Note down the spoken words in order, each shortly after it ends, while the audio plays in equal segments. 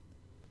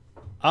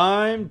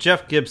I'm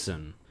Jeff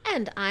Gibson.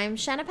 And I'm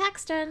Shanna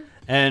Paxton.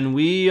 And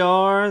we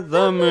are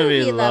the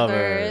Movie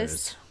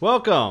Lovers.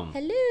 Welcome.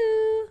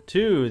 Hello.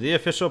 To the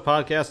official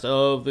podcast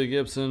of the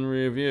Gibson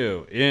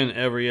Review. In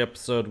every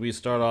episode, we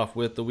start off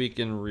with the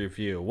weekend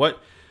review. What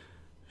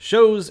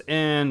shows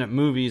and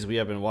movies we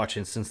have been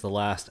watching since the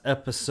last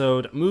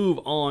episode. Move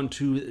on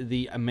to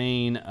the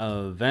main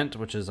event,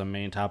 which is a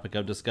main topic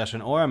of discussion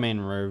or a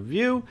main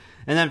review.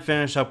 And then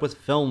finish up with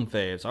Film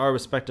Faves, our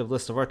respective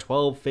list of our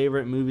 12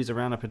 favorite movies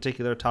around a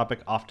particular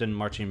topic, often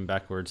marching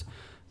backwards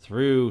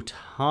through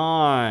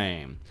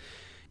time.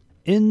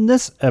 In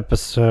this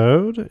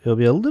episode, it'll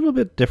be a little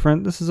bit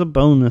different. This is a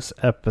bonus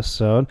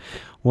episode.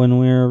 When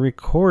we're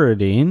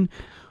recording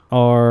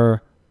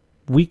our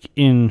week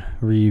in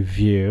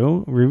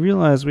review, we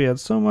realized we had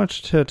so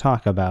much to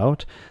talk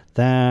about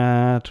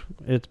that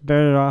it's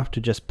better off to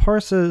just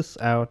parse this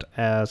out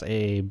as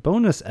a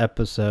bonus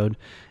episode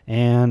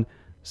and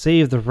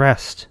save the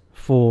rest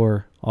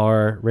for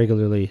our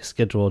regularly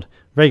scheduled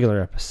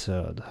regular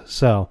episode.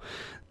 So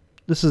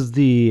this is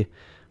the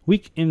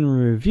week in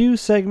review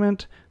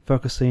segment,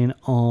 focusing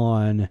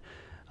on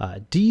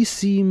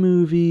DC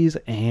movies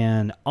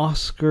and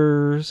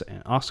Oscars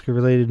and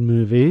Oscar-related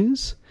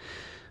movies.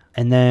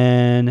 And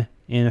then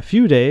in a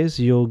few days,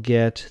 you'll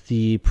get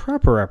the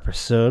proper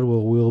episode where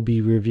we'll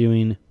be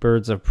reviewing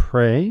Birds of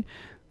Prey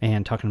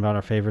and talking about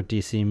our favorite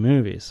DC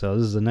movies. So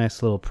this is a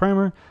nice little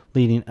primer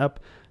leading up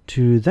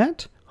to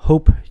that.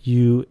 Hope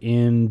you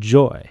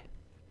enjoy.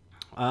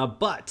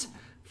 But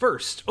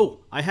first,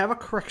 I have a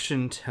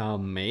correction to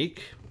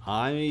make.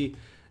 I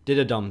did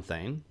a dumb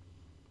thing.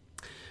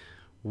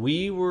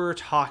 We were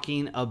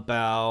talking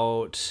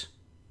about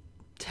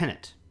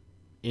Tenet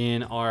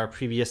in our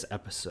previous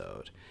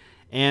episode.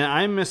 And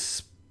I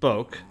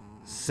misspoke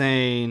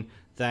saying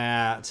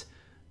that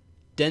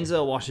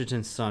Denzel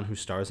Washington's son, who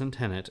stars in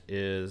Tenet,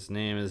 his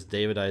name is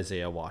David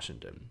Isaiah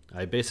Washington.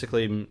 I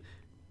basically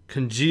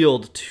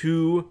congealed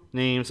two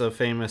names of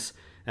famous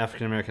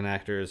African-American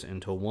actors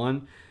into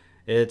one.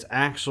 It's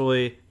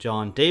actually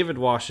John David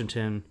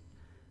Washington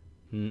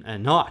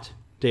and not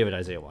David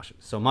Isaiah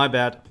Washington. So my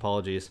bad.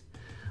 Apologies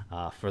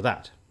for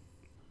that.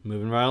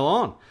 Moving right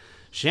along.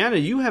 Shanna,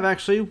 you have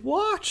actually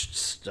watched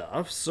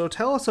stuff, so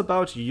tell us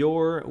about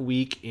your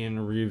week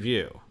in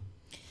review.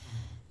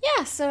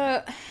 Yeah,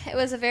 so it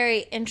was a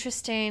very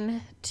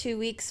interesting 2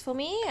 weeks for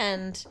me,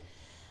 and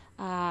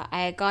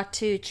I got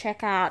to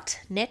check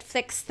out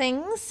Netflix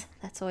things.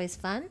 That's always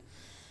fun.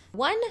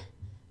 One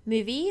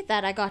movie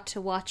that I got to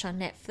watch on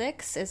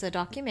Netflix is a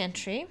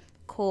documentary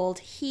called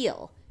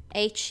Heal,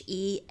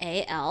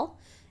 H-E-A-L,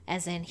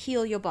 as in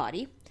heal your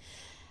body.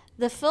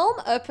 The film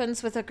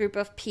opens with a group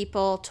of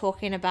people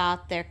talking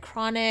about their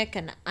chronic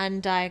and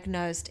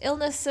undiagnosed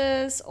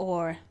illnesses,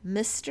 or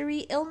mystery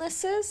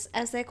illnesses,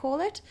 as they call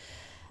it.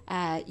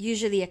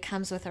 Usually it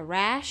comes with a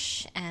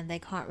rash, and they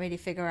can't really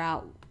figure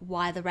out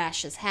why the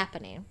rash is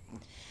happening.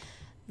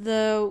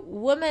 The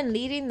woman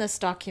leading this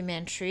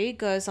documentary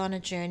goes on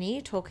a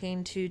journey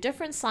talking to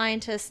different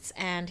scientists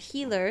and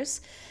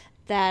healers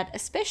that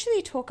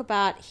especially talk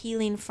about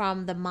healing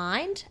from the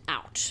mind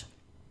out.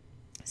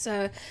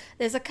 So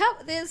I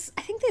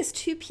think there's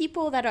two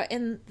people that are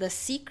in The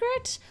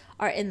Secret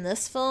are in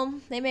this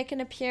film. They make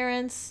an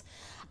appearance.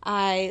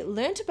 I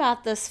learned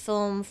about this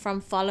film from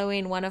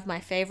following one of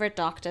my favorite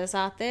doctors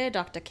out there,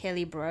 Dr.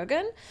 Kelly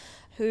Brogan,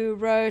 who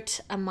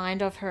wrote A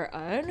Mind of Her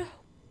Own,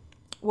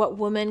 What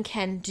Women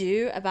Can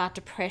Do About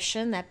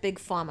Depression That Big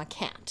Pharma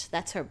Can't.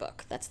 That's her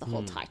book. That's the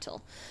whole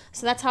title.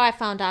 So that's how I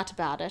found out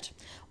about it.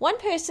 One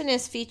person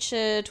is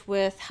featured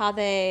with how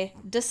they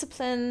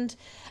disciplined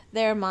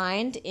their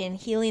mind in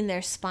healing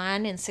their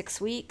spine in 6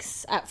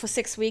 weeks. For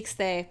 6 weeks,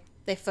 they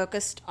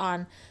focused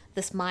on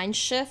this mind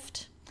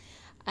shift.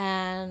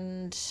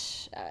 And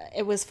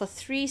it was for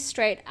 3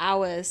 straight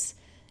hours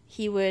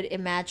he would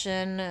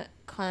imagine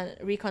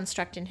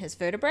reconstructing his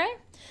vertebrae.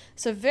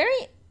 So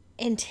very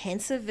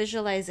intensive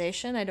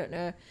visualization. I don't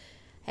know,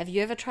 have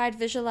you ever tried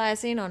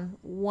visualizing on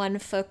one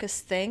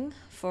focused thing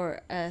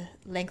for a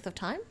length of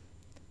time?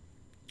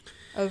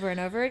 Over and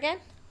over again?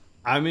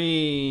 I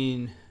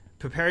mean,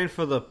 preparing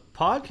for the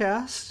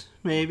podcast,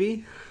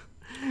 maybe.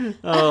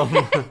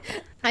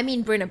 I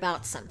mean, bring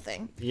about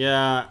something.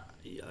 Yeah,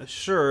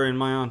 sure, in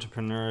my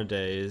entrepreneur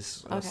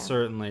days, Okay.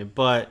 certainly.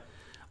 But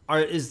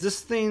is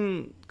this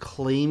thing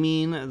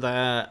claiming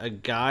that a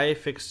guy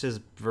fixed his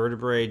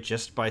vertebrae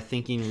just by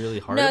thinking really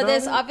hard about it? No,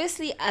 there's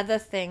obviously other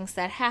things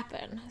that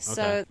happen.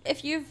 So Okay.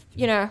 if you've,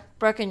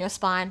 broken your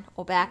spine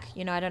or back,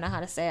 I don't know how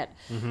to say it,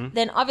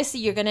 then obviously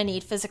you're going to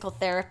need physical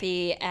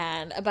therapy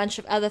and a bunch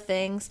of other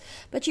things.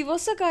 But you've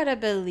also got to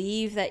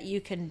believe that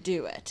you can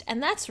do it.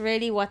 And that's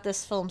really what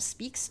this film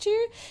speaks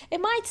to. It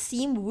might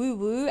seem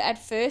woo-woo at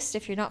first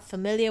if you're not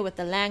familiar with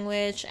the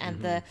language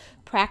and the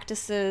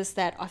practices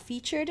that are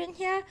featured in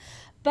here.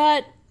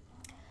 But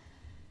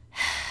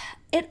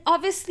it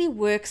obviously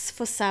works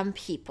for some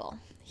people.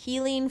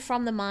 Healing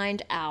from the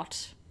mind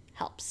out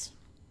helps.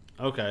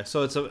 Okay,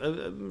 so it's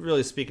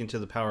really speaking to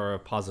the power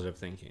of positive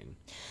thinking.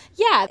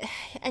 Yeah,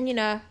 and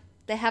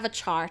they have a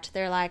chart.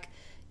 They're like,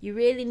 You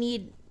really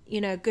need,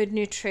 good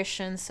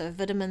nutrition, so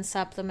vitamin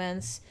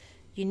supplements.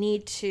 You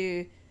need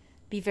to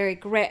be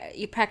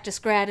you practice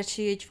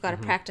gratitude. You've got to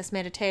practice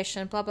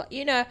meditation, blah,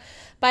 blah.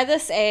 By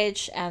this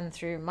age and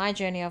through my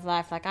journey of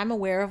life, like, I'm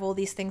aware of all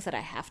these things that I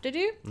have to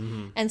do.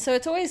 And so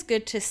it's always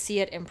good to see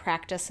it in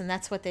practice. And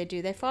that's what they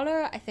do. They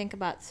follow, I think,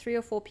 about 3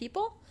 or 4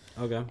 people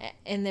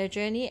in their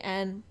journey.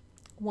 And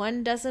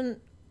one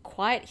doesn't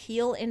quite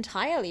heal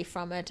entirely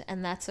from it.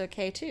 And that's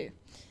okay too.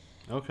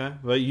 Okay.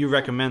 Well, you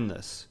recommend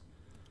this?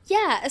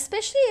 Yeah,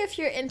 especially if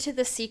you're into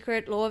The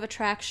Secret, Law of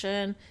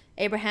Attraction,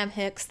 Abraham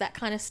Hicks, that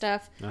kind of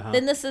stuff,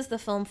 then this is the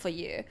film for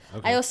you.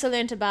 Okay. I also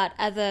learned about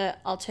other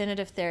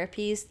alternative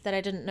therapies that I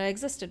didn't know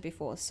existed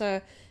before.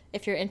 So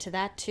if you're into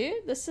that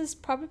too, this is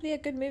probably a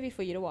good movie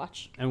for you to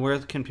watch. And where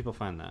can people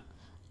find that?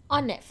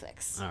 On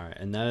Netflix. All right.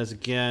 And that is,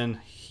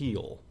 again,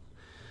 Heal.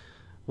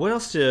 What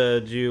else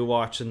did you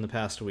watch in the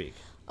past week?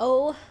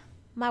 Oh,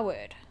 my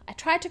word. I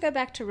tried to go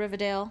back to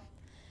Riverdale.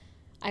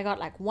 I got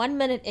like 1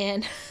 minute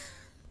in.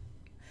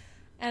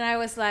 And I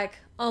was like,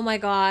 oh my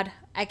God,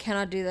 I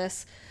cannot do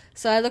this.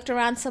 So I looked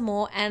around some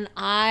more, and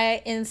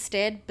I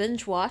instead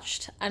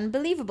binge-watched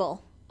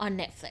Unbelievable on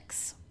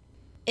Netflix.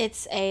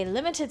 It's a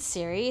limited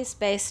series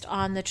based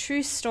on the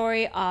true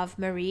story of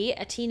Marie,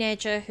 a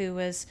teenager who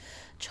was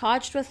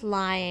charged with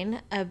lying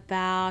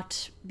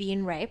about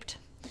being raped.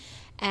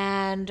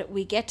 And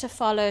we get to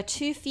follow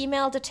 2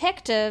 female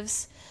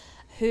detectives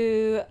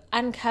who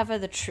uncover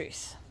the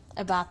truth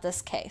about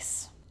this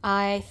case.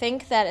 I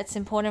think that it's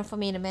important for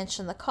me to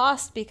mention the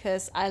cast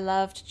because I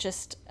loved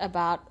just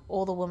about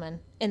all the women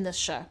in this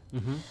show.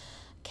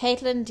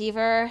 Caitlin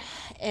Dever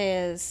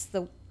is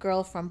the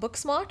girl from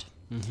Booksmart.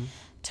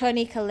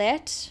 Toni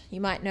Collette,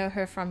 you might know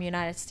her from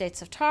United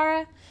States of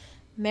Tara.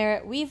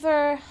 Merritt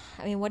Weaver,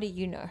 what do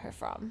you know her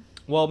from?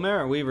 Well,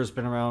 Merritt Weaver's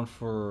been around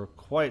for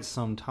quite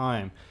some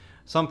time.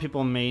 Some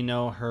people may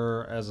know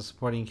her as a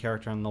supporting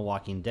character in The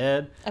Walking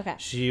Dead. Okay.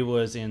 She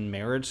was in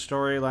Marriage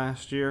Story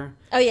last year.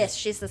 Oh, yes.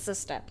 She's the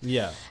sister.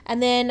 Yeah.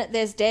 And then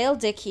there's Dale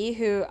Dickey,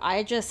 who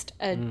I just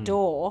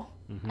adore.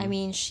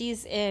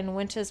 She's in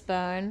Winter's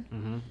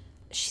Bone.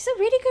 She's a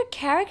really good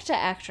character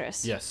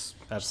actress. Yes,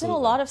 absolutely. She's in a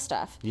lot of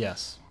stuff.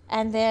 Yes.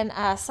 And then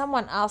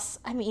someone else,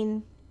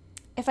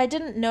 if I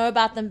didn't know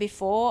about them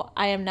before,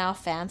 I am now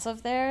fans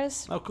of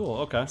theirs. Oh, cool.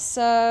 Okay.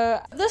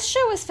 So this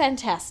show is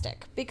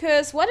fantastic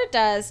because what it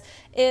does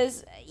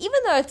is, even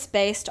though it's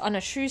based on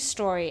a true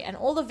story and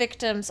all the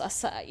victims are,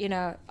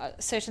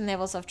 certain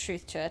levels of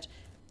truth to it,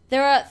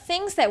 there are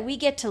things that we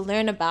get to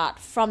learn about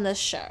from this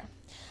show.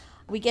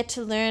 We get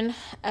to learn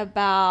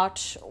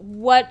about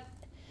what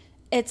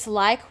it's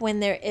like when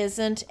there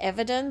isn't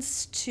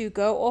evidence to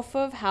go off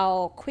of,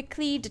 how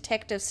quickly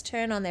detectives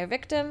turn on their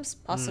victims,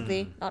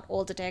 possibly not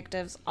all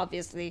detectives,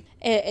 obviously.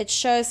 It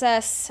shows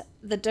us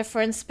the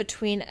difference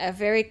between a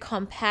very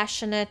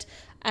compassionate,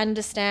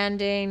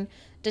 understanding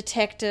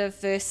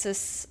detective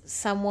versus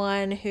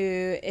someone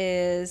who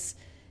is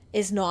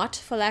not,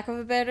 for lack of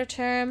a better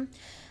term.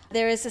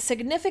 There is a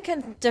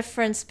significant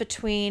difference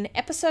between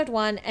episode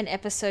 1 and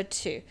episode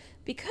 2.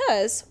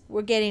 Because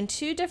we're getting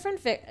two different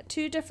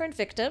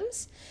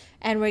victims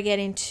and we're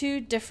getting 2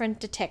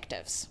 different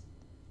detectives.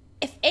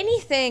 If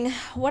anything,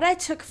 what I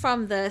took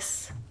from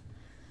this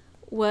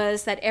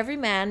was that every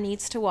man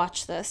needs to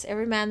watch this,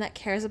 every man that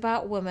cares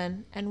about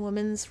women and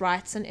women's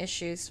rights and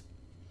issues,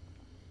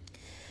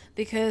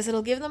 because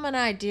it'll give them an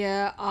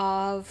idea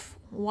of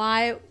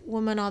why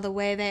women are the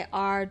way they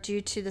are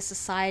due to the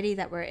society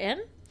that we're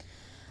in,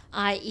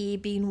 i.e.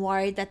 being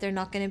worried that they're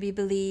not going to be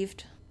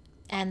believed,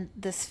 and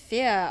this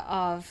fear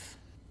of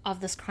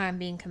this crime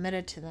being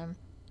committed to them.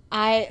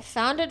 I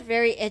found it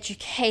very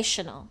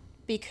educational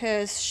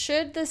because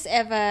should this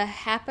ever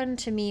happen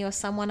to me or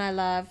someone I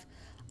love,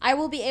 I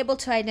will be able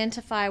to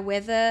identify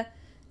whether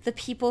the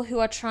people who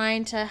are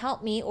trying to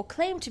help me or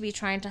claim to be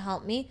trying to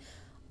help me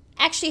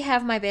actually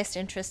have my best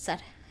interests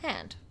at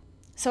hand.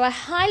 So I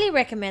highly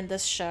recommend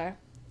this show.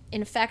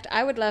 In fact,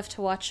 I would love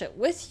to watch it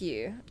with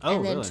you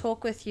and then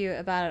talk with you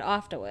about it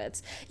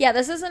afterwards. Yeah,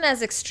 this isn't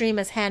as extreme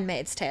as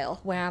Handmaid's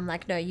Tale, where I'm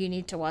like, no, you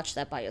need to watch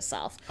that by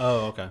yourself.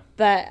 Oh, okay.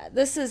 But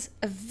this is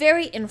a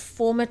very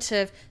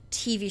informative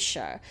TV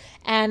show.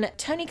 And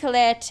Toni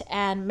Collette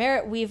and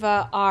Merritt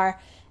Weaver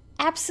are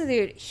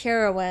absolute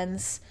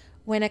heroines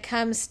when it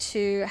comes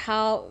to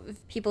how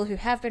people who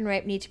have been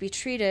raped need to be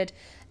treated.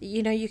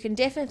 You can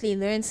definitely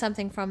learn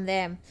something from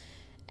them.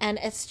 And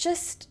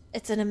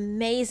it's an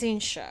amazing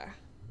show.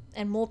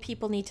 And more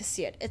people need to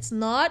see it. It's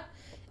not,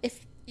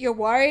 if you're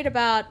worried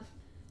about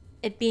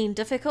it being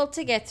difficult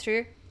to get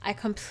through, I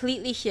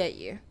completely hear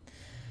you.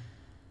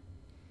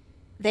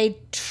 They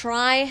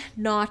try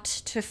not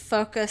to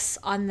focus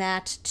on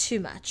that too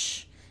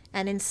much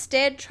and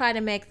instead try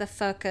to make the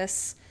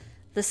focus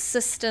the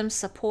system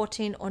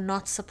supporting or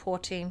not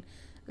supporting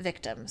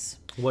victims.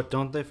 What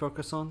don't they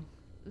focus on?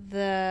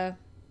 The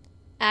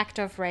act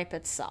of rape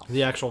itself.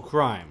 The actual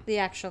crime. The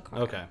actual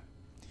crime. Okay.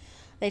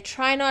 They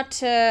try not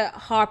to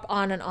harp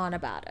on and on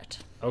about it.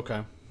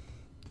 Okay.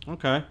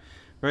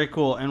 Very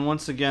cool. And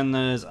once again,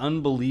 that is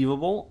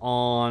Unbelievable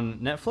on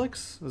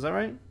Netflix. Is that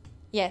right?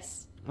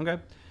 Yes. Okay,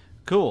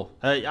 cool.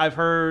 I've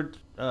heard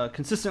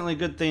consistently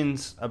good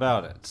things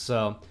about it,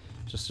 so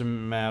just a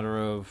matter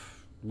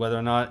of whether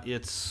or not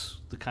it's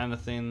the kind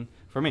of thing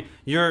for me.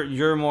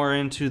 You're more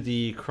into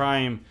the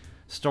crime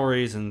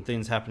stories and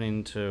things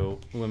happening to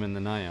women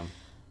than I am.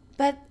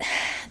 But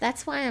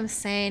that's why I'm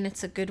saying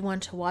it's a good one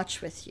to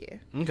watch with you.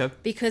 Okay.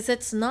 Because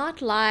it's not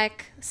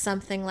like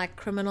something like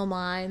Criminal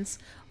Minds,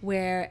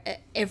 where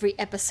every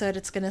episode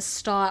it's going to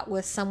start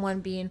with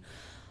someone being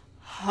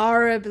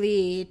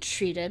horribly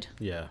treated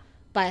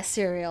by a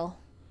serial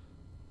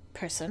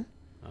person.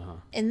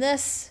 In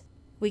this,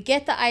 we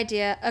get the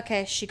idea,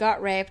 okay, she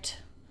got raped.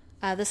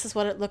 This is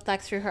what it looked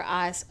like through her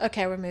eyes.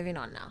 Okay, we're moving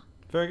on now.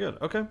 Very good.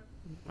 Okay.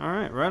 All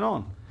right, right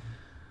on.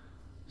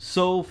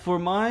 So for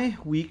my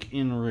week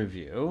in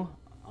review,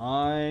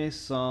 I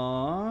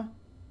saw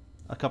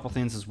a couple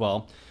things as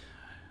well.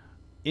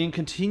 In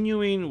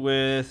continuing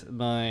with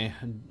my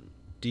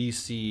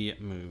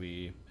DC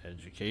movie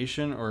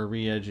education or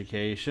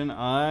re-education,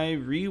 I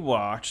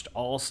rewatched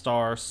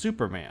All-Star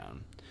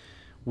Superman,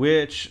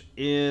 which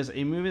is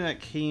a movie that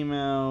came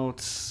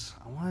out,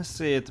 I want to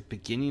say at the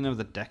beginning of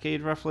the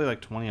decade, roughly,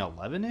 like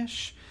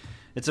 2011-ish.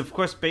 It's, of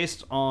course,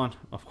 based on,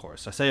 of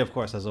course, I say of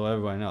course as though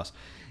everybody knows.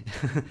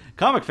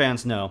 Comic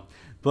fans know.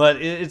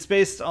 But it's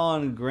based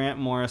on Grant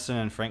Morrison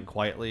and Frank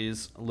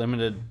Quitely's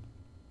limited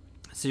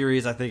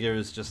series. I think it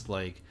was just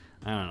like,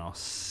 I don't know,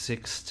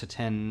 6 to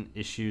 10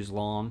 issues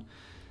long.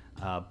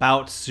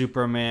 About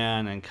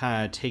Superman and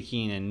kind of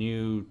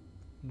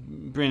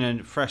bringing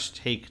a fresh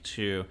take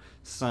to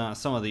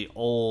some of the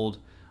old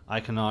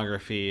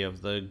iconography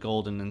of the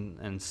Golden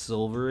and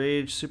Silver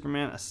Age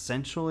Superman,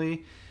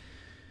 essentially.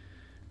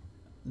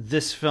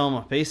 This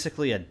film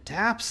basically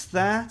adapts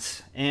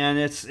that, and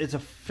it's a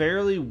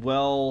fairly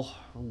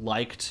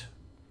well-liked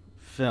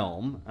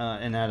film,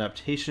 an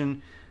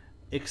adaptation,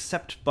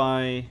 except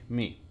by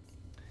me.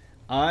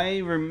 I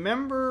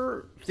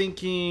remember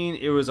thinking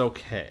it was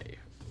okay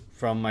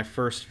from my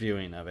first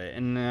viewing of it,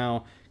 and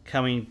now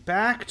coming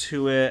back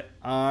to it,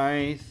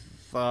 I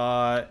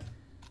thought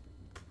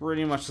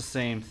pretty much the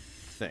same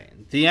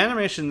thing. The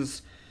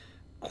animation's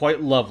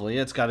quite lovely.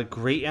 It's got a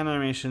great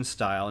animation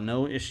style.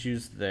 No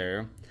issues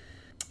there.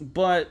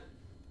 But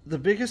the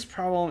biggest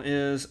problem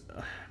is,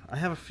 I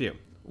have a few.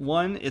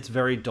 One, it's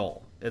very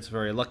dull. It's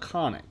very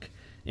laconic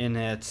in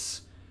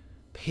its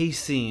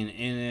pacing,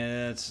 in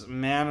its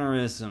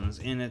mannerisms,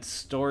 in its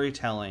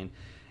storytelling.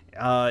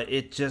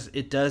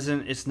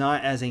 It's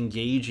not as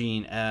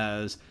engaging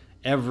as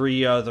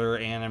every other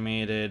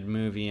animated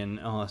movie in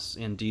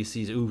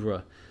DC's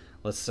oeuvre,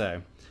 let's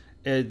say.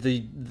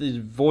 The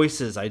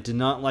voices, I did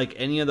not like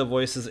any of the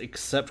voices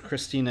except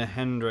Christina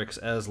Hendricks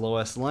as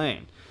Lois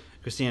Lane.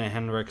 Christina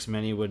Hendricks,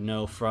 many would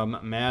know from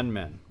Mad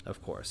Men,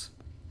 of course.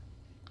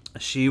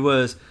 She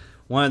was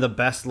one of the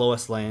best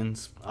Lois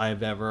Lanes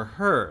I've ever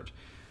heard.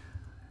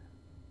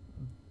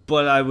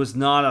 But I was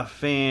not a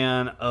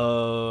fan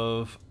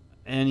of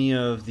any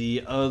of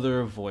the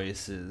other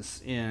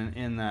voices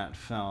in that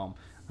film.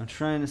 I'm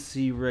trying to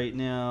see right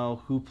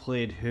now who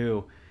played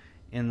who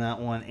in that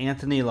one.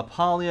 Anthony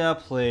LaPaglia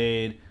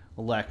played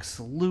Lex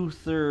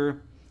Luthor,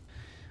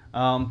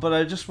 but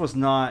I just was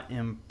not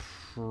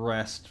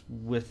impressed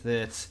with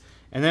it.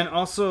 And then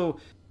also,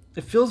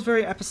 it feels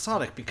very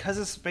episodic because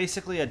it's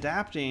basically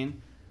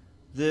adapting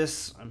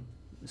this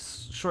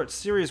short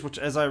series, which,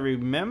 as I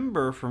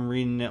remember from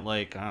reading it,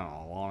 like, I don't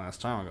know, a long ass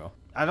time ago,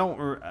 I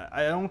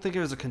don't think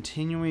it was a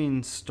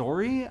continuing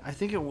story. I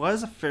think it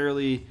was a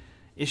fairly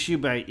issue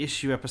by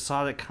issue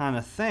episodic kind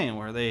of thing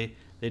where they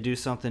do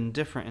something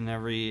different in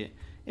every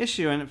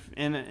issue,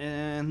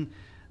 and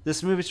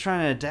this movie's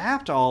trying to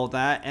adapt all of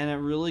that, and it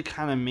really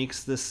kind of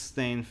makes this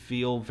thing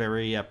feel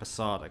very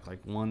episodic. Like,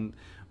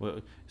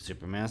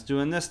 Superman's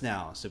doing this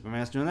now,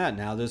 Superman's doing that,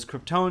 now there's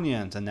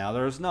Kryptonians, and now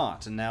there's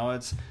not, and now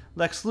it's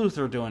Lex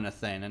Luthor doing a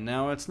thing, and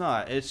now it's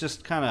not. It's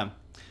just kind of,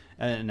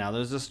 and now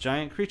there's this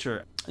giant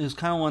creature. It was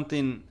kind of one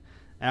thing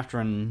after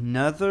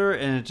another,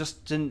 and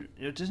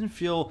it didn't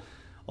feel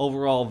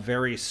overall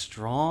very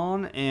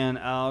strong. And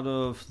out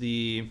of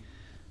the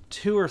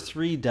 2 or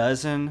 3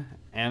 dozen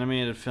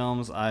animated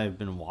films I've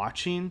been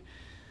watching,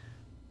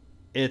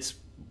 it's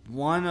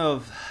one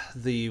of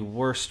the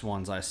worst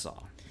ones I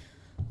saw.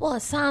 Well,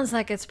 it sounds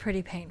like it's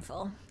pretty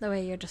painful, the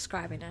way you're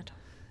describing it.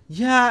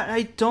 Yeah,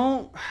 I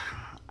don't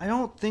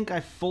think I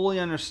fully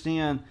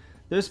understand.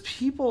 There's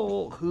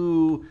people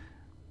who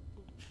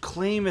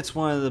claim it's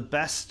one of the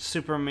best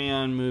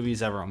Superman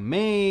movies ever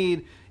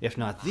made, if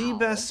not the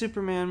best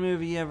Superman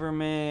movie ever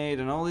made,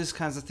 and all these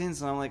kinds of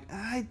things, and I'm like,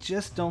 I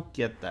just don't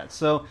get that.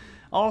 So,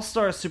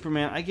 All-Star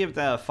Superman, I give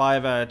that a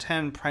 5 out of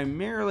 10,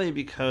 primarily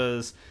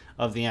because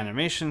of the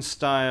animation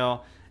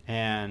style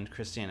and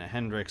Christina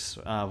Hendricks'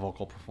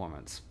 vocal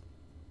performance.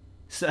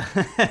 So,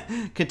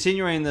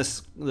 continuing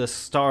this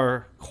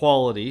star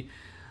quality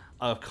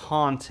of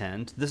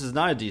content, this is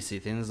not a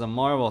DC thing, this is a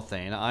Marvel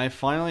thing. I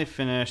finally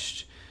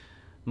finished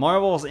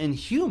Marvel's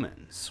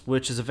Inhumans,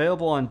 which is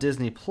available on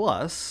Disney+.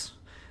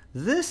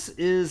 This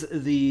is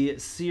the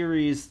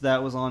series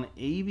that was on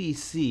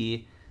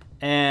ABC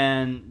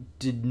and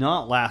did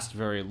not last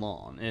very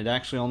long. It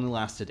actually only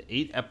lasted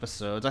 8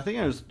 episodes. I think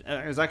it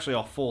was actually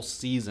a full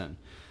season,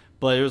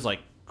 but it was like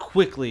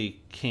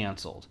quickly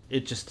canceled.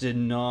 It just did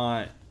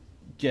not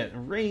get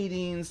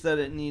ratings that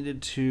it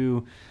needed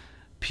to.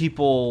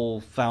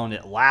 People found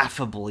it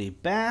laughably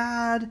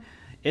bad.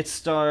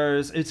 It's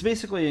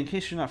basically, in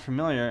case you're not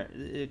familiar,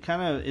 it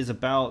kind of is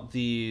about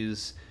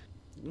these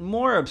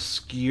more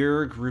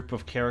obscure group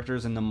of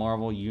characters in the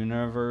Marvel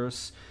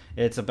universe.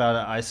 It's about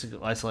an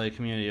isolated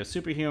community of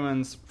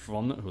superhumans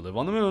who live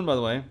on the moon, by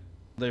the way.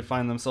 They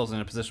find themselves in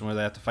a position where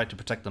they have to fight to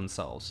protect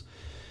themselves.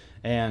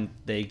 And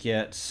they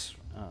get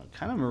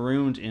kind of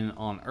marooned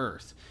on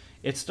Earth.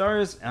 It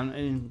stars,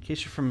 in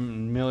case you're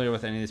familiar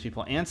with any of these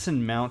people,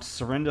 Anson Mount,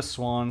 Serinda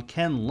Swan,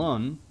 Ken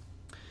Lun,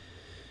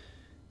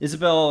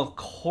 Isabel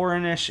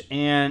Cornish,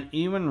 and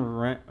Ewan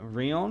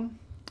Rion,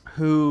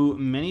 who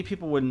many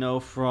people would know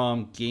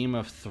from Game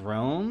of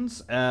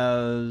Thrones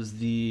as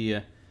the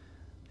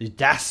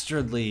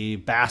dastardly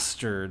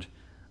bastard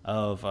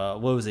of,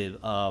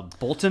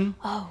 Bolton?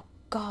 Oh,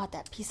 God,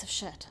 that piece of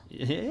shit.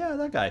 Yeah,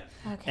 that guy.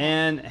 Okay.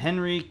 And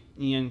Henry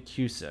Ian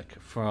Cusick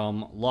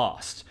from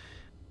Lost.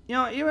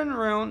 Ewan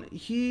Rion,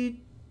 he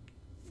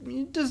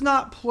does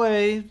not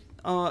play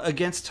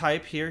against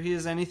type here. He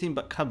is anything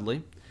but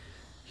cuddly.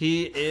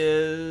 He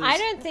is... I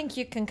don't think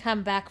you can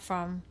come back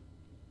from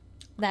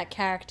that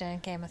character in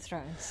Game of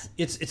Thrones.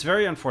 It's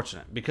very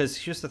unfortunate, because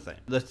here's the thing.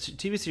 The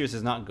TV series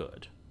is not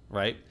good,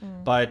 right?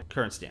 By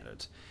current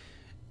standards.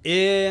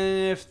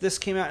 If this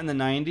came out in the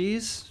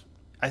 90s,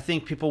 I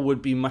think people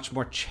would be much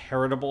more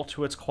charitable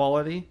to its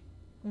quality.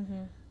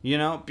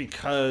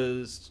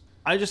 Because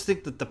I just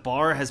think that the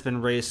bar has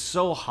been raised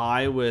so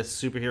high with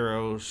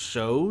superhero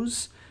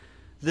shows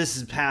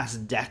this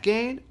past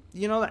decade.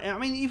 I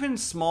mean, even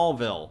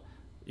Smallville,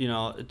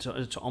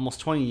 it's almost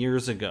 20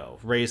 years ago,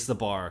 raised the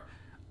bar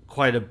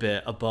quite a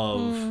bit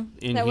above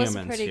Inhumans. That was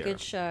a pretty here,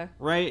 good show.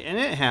 right? And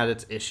it had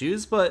its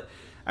issues, but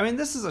I mean,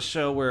 this is a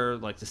show where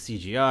like the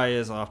CGI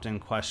is often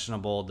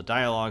questionable, the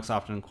dialogue's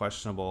often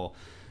questionable,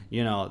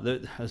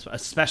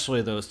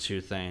 especially those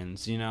two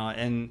things,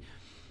 and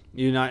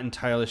you're not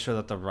entirely sure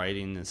that the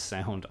writing is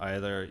sound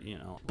either,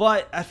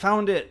 But I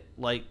found it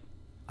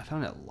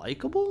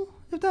likable,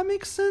 if that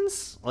makes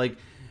sense. Like,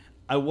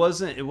 it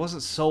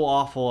wasn't so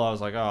awful. I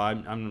was like, oh,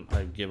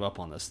 I give up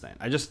on this thing.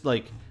 I just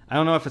I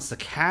don't know if it's the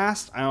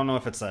cast. I don't know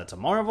if it's a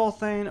Marvel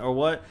thing or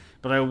what,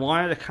 but I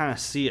wanted to kind of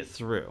see it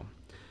through.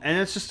 And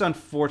it's just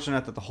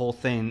unfortunate that the whole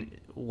thing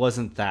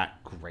wasn't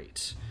that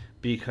great,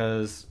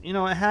 because, it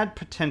had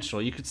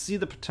potential. You could see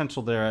the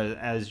potential there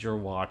as you're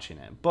watching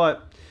it.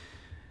 But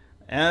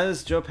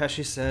as Joe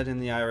Pesci said in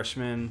The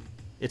Irishman,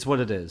 it's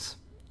what it is.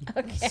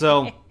 Okay.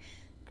 So...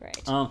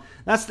 Great.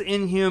 That's the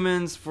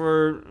Inhumans.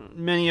 For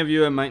many of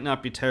you, it might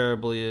not be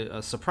terribly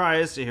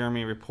surprised to hear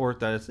me report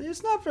that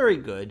it's not very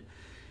good.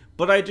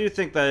 But I do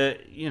think that,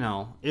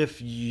 if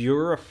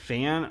you're a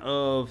fan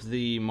of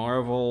the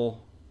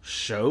Marvel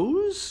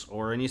shows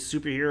or any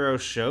superhero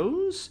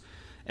shows,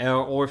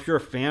 or if you're a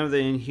fan of the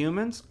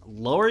Inhumans,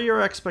 lower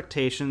your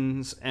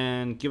expectations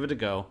and give it a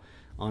go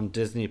on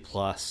Disney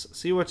Plus.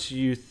 See what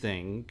you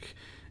think.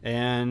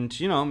 And,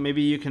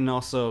 maybe you can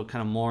also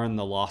kind of mourn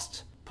the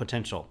lost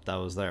potential that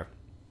was there.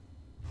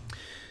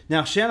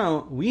 Now, Shanna,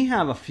 we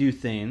have a few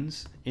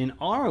things in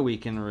our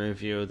weekend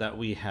review that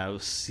we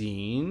have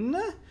seen.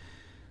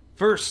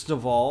 First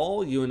of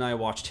all, you and I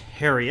watched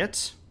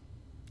Harriet.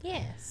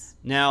 Yes.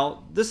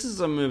 Now, this is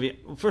a movie...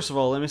 First of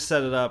all, let me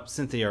set it up.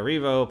 Cynthia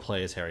Erivo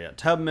plays Harriet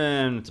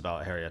Tubman. It's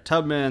about Harriet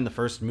Tubman, the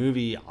first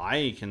movie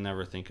I can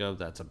never think of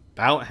that's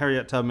about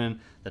Harriet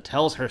Tubman, that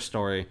tells her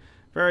story.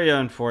 Very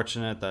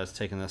unfortunate that it's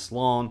taken this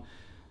long.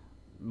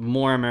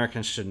 More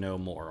Americans should know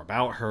more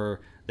about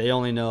her. They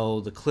only know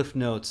the cliff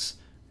notes.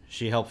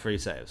 She helped free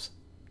slaves.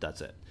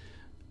 That's it.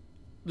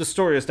 The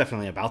story is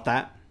definitely about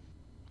that.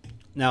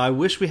 Now, I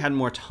wish we had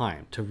more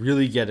time to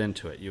really get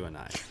into it, you and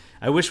I.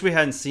 I wish we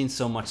hadn't seen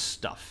so much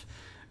stuff.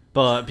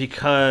 But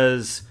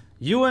because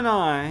you and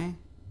I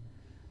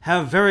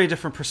have very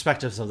different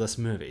perspectives of this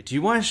movie. Do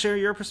you want to share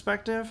your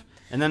perspective?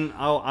 And then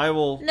I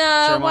will share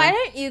No, mine? why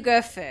don't you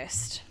go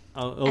first?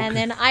 Oh, okay. And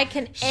then I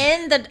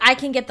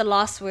can get the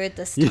last word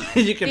this time.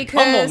 You can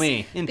pummel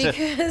me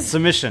into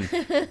submission.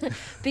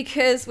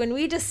 Because when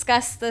we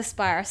discussed this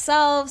by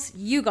ourselves,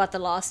 you got the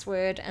last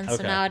word, and so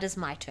Okay. now it is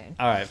my turn.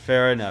 All right,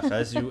 fair enough.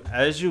 As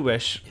you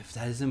wish. If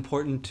that is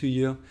important to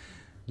you,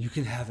 you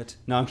can have it.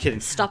 No, I'm kidding.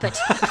 Stop it.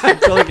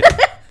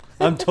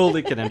 I'm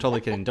totally kidding.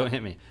 Don't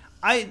hit me.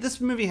 This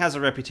movie has a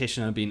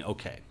reputation of being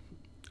okay,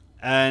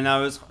 and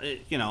I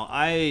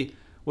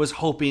was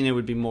hoping it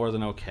would be more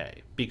than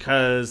okay,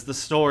 because the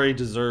story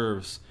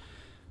deserves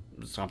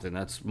something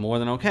that's more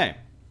than okay.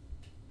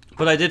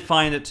 But I did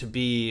find it to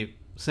be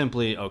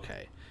simply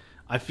okay.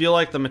 I feel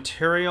like the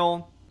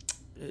material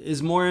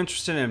is more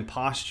interested in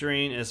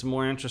posturing, is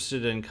more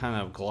interested in kind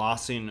of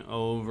glossing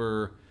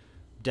over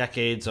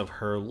decades of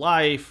her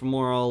life,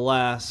 more or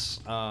less,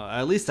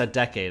 at least a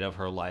decade of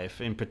her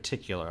life in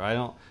particular. I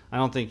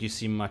don't think you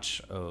see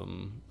much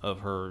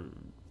of her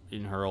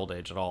in her old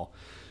age at all.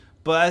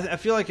 But I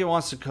feel like it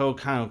wants to go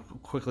kind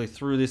of quickly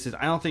through these.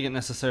 I don't think it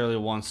necessarily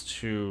wants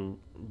to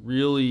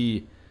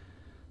really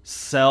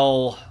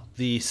sell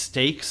the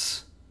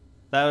stakes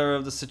that are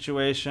of the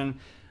situation.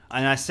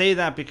 And I say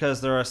that because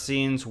there are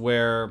scenes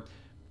where,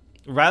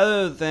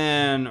 rather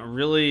than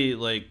really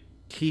like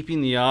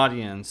keeping the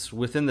audience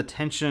within the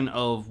tension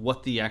of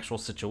what the actual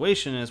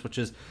situation is, which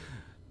is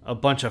a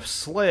bunch of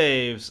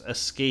slaves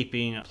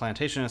escaping a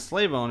plantation, a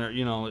slave owner,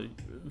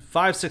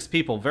 5-6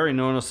 people, very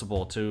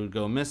noticeable, to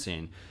go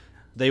missing.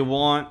 They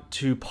want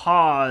to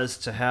pause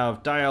to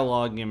have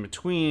dialogue in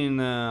between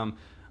them.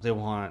 They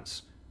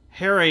want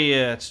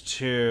Harriet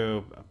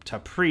to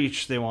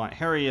preach. They want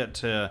Harriet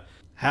to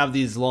have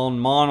these long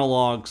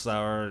monologues that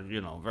are,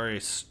 very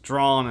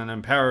strong and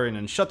empowering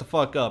and shut the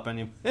fuck up.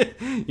 And,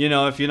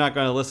 if you're not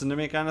going to listen to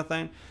me kind of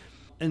thing.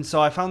 And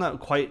so I found that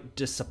quite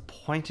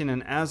disappointing.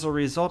 And as a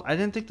result, I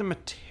didn't think the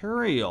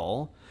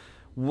material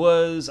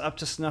was up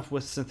to snuff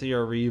with Cynthia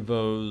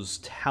Erivo's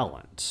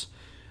talent.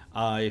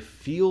 I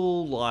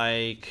feel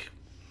like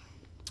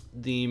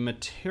the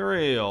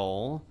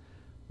material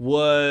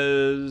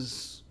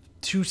was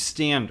too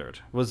standard,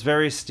 was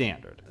very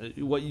standard.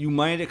 What you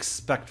might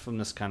expect from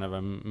this kind of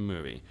a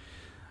movie.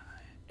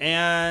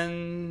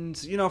 And,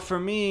 for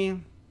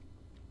me,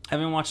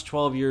 having watched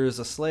 12 Years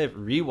a Slave,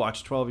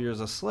 rewatched 12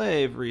 Years a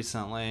Slave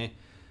recently,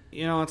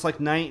 it's like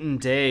night and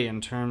day in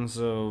terms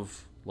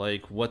of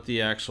like what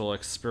the actual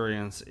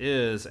experience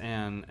is.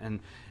 And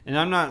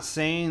I'm not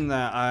saying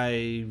that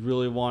I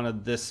really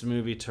wanted this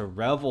movie to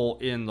revel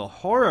in the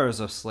horrors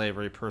of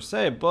slavery per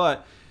se,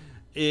 but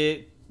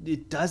it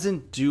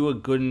doesn't do a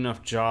good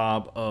enough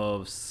job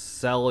of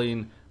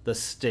selling the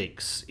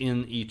stakes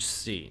in each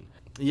scene.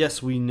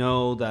 Yes, we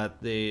know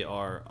that they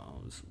are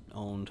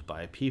owned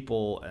by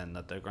people and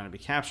that they're going to be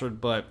captured,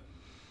 but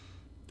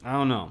I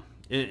don't know.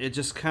 It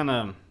just kind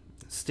of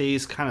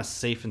stays kind of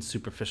safe and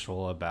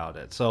superficial about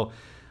it. So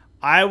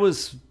I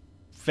was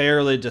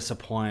fairly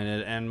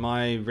disappointed, and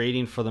my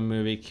rating for the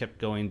movie kept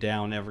going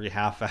down every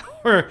half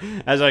hour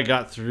as I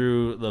got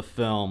through the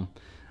film.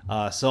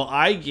 So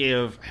I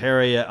give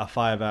Harriet a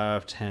 5 out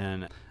of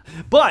 10.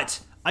 But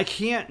I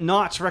can't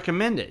not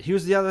recommend it.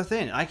 Here's the other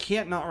thing. I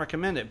can't not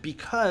recommend it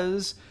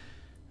because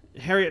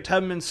Harriet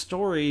Tubman's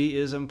story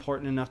is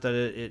important enough that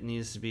it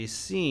needs to be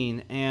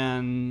seen.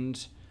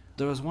 And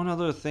there was one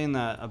other thing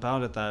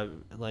about it that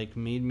like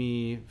made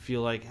me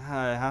feel like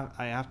I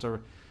have to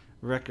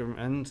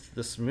recommend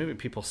this movie.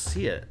 People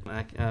see it,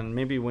 and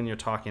maybe when you're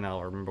talking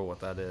I'll remember what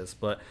that is,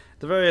 but at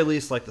the very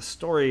least, like, the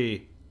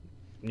story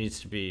needs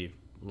to be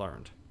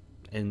learned,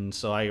 and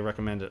so I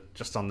recommend it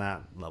just on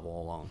that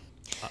level alone.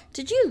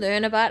 Did you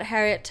learn about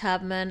Harriet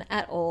Tubman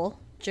at all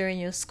during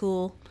your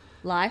school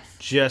life?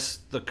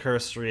 Just the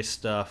cursory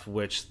stuff,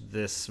 which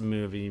this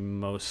movie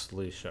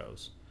mostly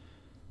shows.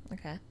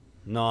 Okay.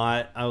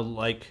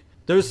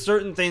 There's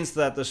certain things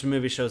that this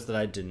movie shows that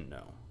I didn't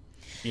know.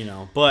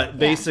 But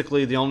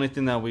basically the only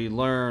thing that we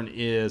learn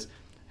is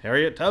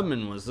Harriet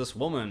Tubman was this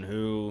woman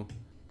who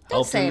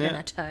helped in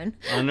the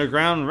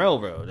Underground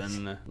Railroad,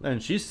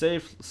 and she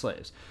saved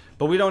slaves.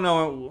 But we don't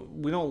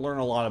learn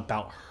a lot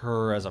about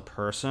her as a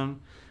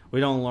person. We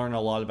don't learn a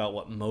lot about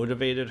what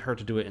motivated her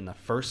to do it in the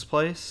first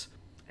place,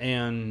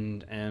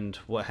 and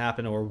what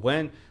happened or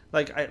when.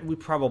 We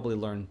probably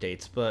learned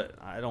dates, but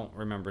I don't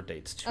remember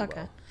dates too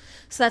well.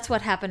 So that's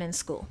what happened in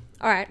school.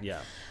 All right. Yeah.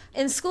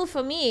 In school,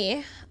 for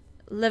me,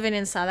 living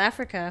in South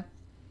Africa,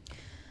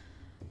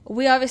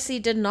 we obviously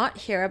did not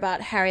hear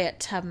about Harriet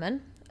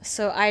Tubman,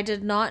 so I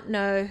did not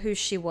know who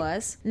she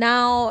was.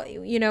 Now,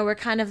 we're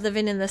kind of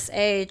living in this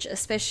age,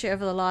 especially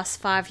over the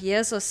last 5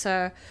 years or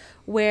so,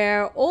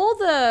 where all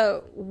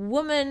the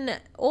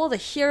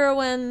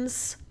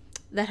heroines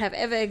that have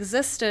ever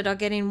existed are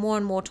getting more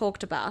and more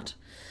talked about.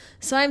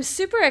 So I'm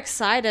super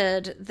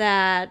excited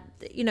that,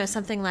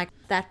 something like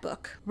that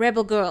book,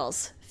 Rebel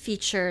Girls,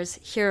 features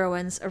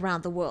heroines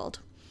around the world.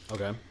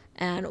 Okay.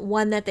 And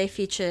one that they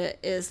feature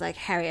is like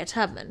Harriet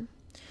Tubman.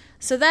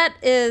 So that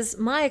is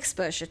my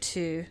exposure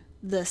to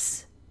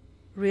this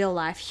real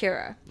life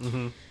hero.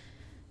 Mm-hmm.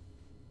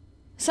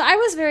 So I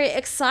was very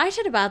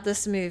excited about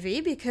this movie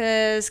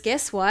because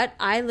guess what?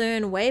 I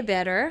learn way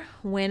better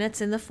when it's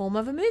in the form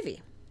of a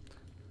movie.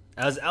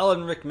 As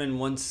Alan Rickman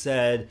once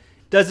said,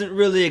 doesn't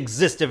really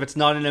exist if it's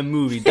not in a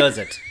movie, does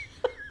it?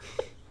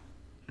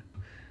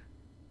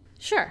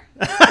 Sure.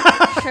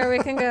 Sure, we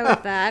can go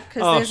with that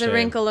because there's a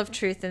wrinkle of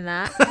truth in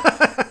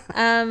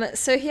that.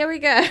 So here we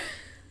go.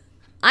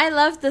 I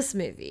loved this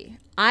movie.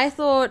 I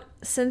thought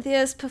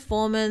Cynthia's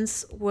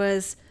performance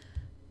was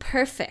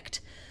perfect.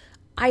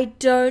 I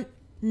don't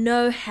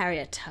know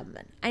Harriet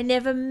Tubman. I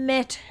never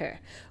met her.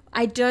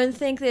 I don't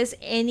think there's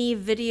any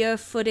video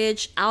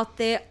footage out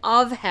there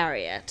of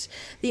Harriet.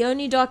 The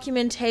only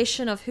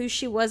documentation of who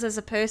she was as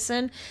a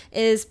person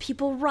is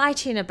people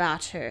writing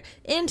about her,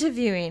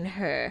 interviewing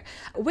her.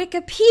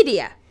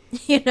 Wikipedia,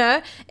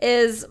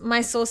 is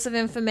my source of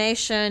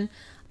information,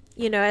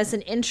 as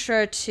an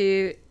intro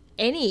to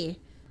any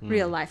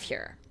real life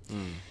hero.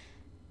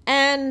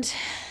 And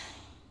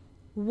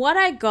what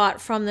I got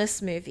from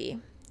this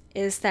movie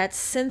is that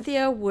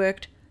Cynthia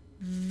worked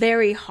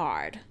very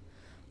hard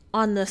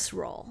on this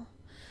role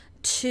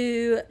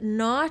to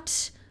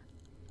not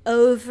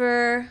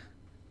overact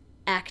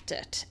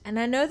it. And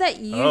I know that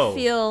you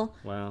feel...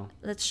 Well,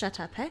 let's shut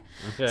up, hey?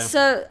 Okay.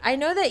 So I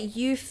know that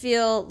you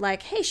feel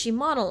like, hey, she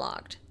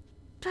monologued.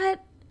 But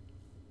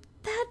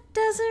that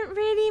doesn't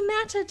really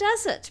matter,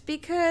 does it?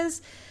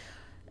 Because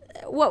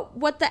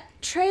what the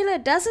trailer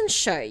doesn't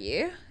show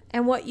you,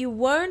 and what you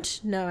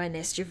won't know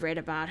unless you've read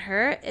about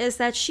her, is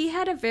that she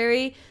had a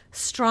very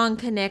strong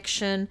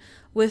connection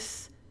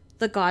with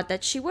the god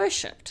that she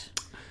worshipped.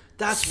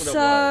 That's what it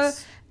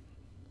was.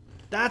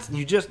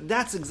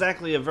 That's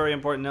exactly a very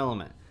important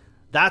element.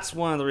 That's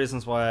one of the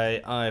reasons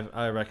why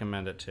I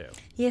recommend it too.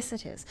 Yes,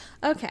 it is.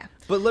 Okay.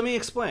 But let me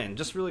explain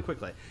just really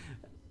quickly.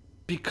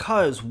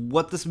 Because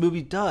what this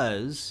movie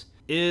does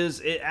is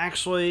it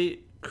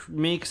actually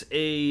makes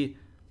a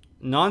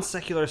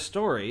non-secular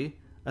story,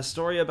 a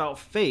story about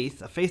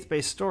faith, a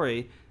faith-based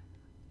story,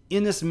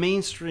 in this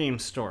mainstream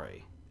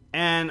story.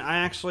 And I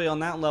actually, on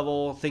that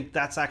level, think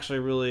that's actually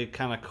really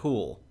kind of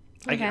cool.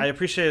 Okay. I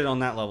appreciate it on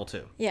that level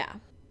too. Yeah.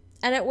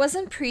 And it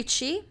wasn't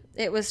preachy.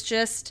 It was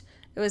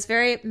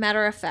very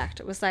matter of fact.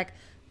 It was like,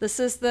 this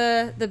is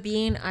the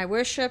being I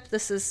worship.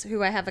 This is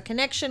who I have a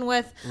connection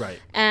with. Right.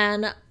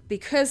 And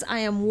because I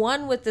am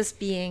one with this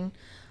being,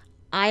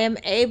 I am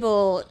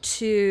able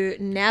to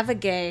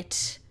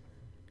navigate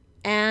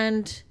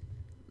and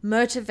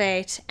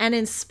motivate and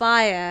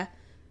inspire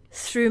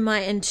through my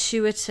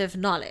intuitive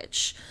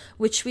knowledge,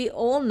 which we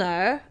all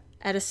know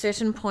at a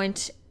certain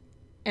point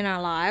in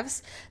our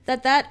lives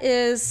that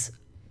is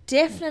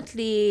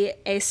definitely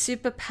a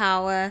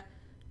superpower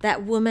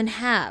that women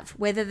have,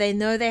 whether they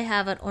know they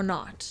have it or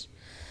not.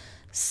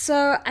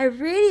 So I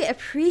really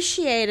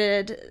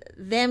appreciated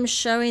them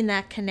showing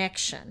that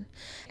connection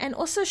and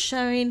also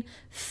showing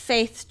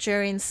faith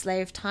during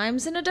slave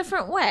times in a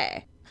different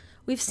way.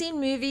 We've seen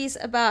movies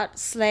about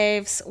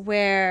slaves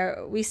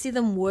where we see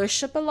them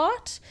worship a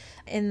lot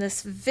in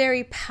this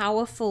very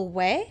powerful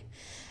way.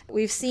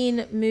 We've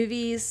seen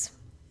movies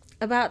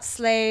about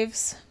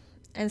slaves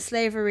and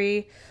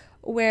slavery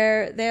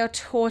where they are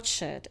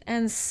tortured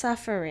and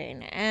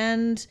suffering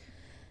and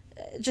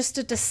just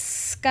a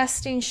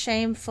disgusting,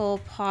 shameful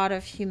part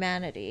of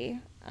humanity,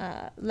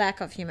 lack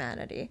of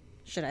humanity,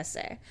 should I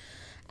say.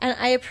 And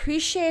I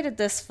appreciated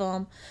this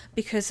film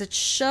because it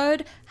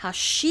showed how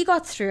she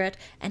got through it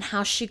and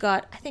how she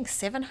got, I think,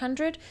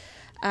 700,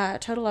 a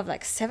total of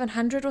like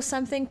 700 or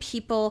something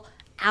people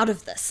out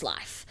of this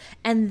life.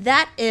 And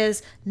that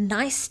is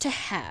nice to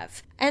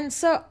have. And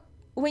so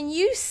when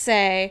you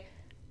say,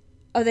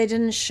 oh, they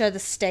didn't show the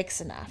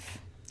stakes enough,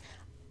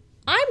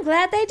 I'm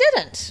glad they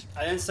didn't.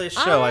 I didn't say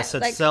show, I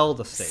said sell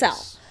the stakes.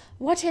 Sell.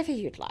 Whatever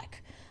you'd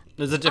like.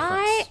 There's a difference.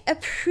 I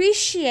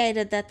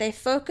appreciated that they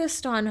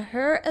focused on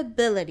her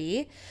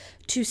ability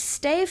to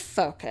stay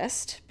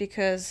focused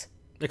because...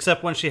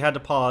 Except when she had to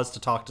pause to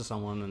talk to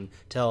someone and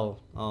tell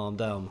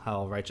them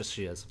how righteous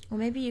she is. Well,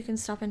 maybe you can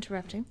stop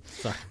interrupting.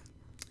 Sorry.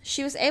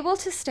 She was able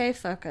to stay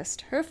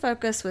focused. Her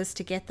focus was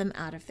to get them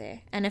out of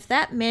there. And if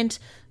that meant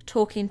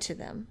talking to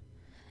them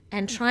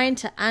and trying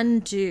to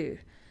undo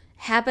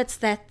habits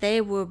that they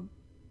were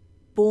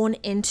born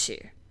into,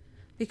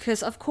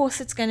 because of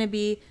course it's going to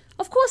be...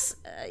 Of course,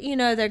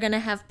 they're going to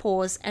have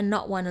pause and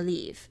not want to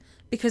leave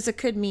because it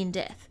could mean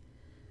death.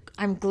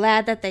 I'm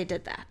glad that they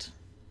did that.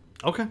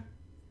 Okay.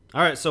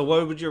 All right, so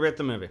what would you rate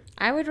the movie?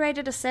 I would rate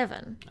it a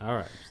 7. All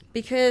right.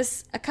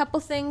 Because a couple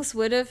things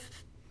would have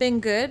been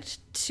good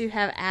to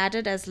have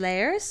added as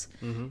layers,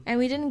 and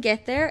we didn't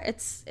get there.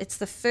 It's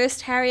the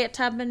first Harriet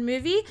Tubman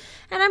movie,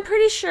 and I'm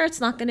pretty sure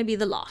it's not going to be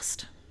the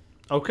last.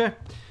 Okay.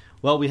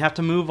 Well, we have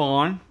to move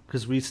on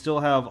because we still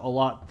have a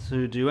lot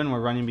to do and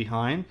we're running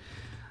behind.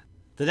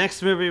 The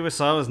next movie we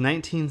saw was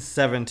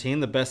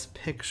 1917, the Best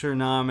Picture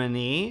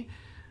nominee,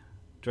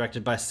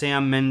 directed by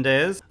Sam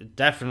Mendes. It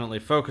definitely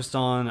focused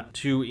on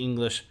 2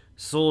 English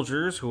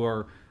soldiers who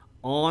are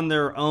on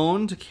their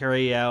own to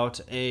carry out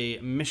a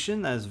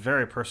mission that is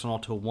very personal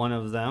to one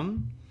of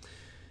them.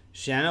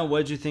 Shanna, what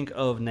did you think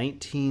of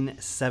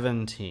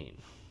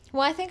 1917?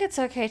 Well, I think it's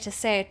okay to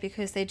say it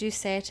because they do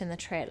say it in the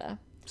trailer.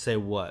 Say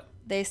what?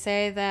 They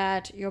say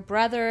that your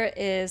brother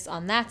is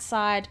on that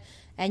side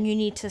and you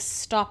need to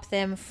stop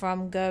them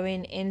from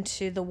going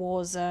into the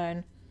war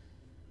zone,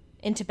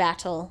 into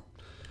battle,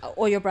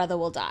 or your brother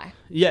will die.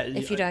 Yeah,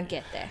 if you don't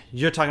get there.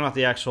 You're talking about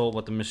the actual,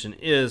 what the mission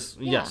is.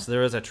 Yeah. Yes,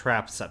 there is a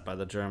trap set by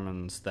the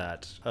Germans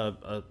that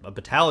a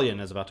battalion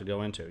is about to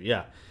go into.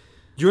 Yeah.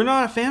 You're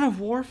not a fan of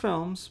war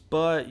films,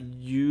 but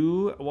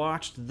you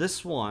watched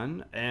this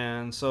one,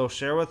 and so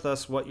share with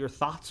us what your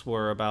thoughts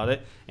were about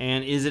it,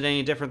 and is it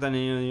any different than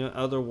any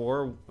other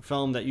war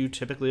film that you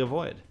typically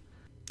avoid?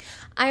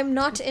 I'm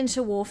not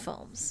into war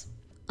films.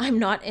 I'm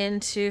not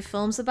into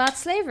films about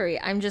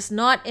slavery. I'm just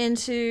not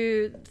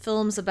into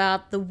films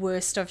about the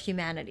worst of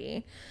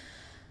humanity.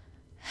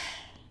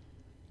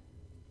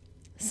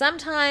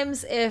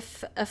 Sometimes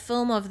if a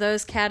film of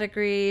those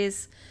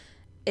categories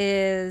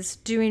is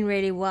doing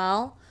really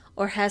well,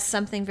 or has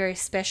something very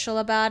special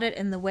about it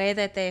in the way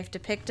that they've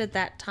depicted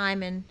that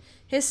time in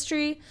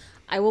history,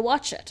 I will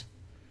watch it.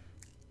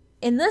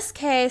 In this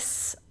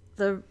case,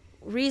 the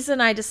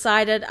reason I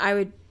decided I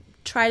would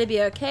try to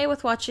be okay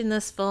with watching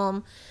this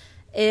film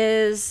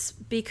is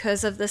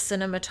because of the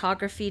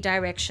cinematography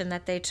direction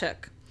that they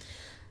took,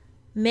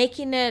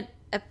 making it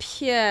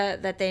appear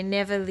that they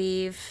never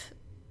leave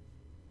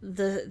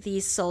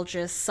these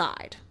soldiers'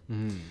 side.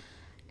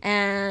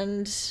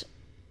 And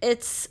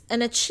it's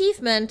an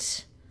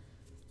achievement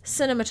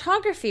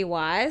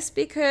cinematography-wise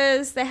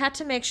because they had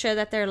to make sure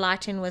that their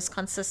lighting was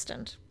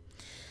consistent.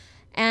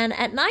 And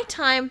at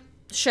nighttime,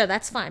 sure,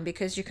 that's fine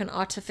because you can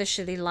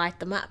artificially light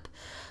them up.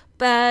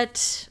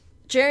 But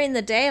during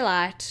the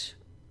daylight,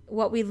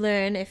 what we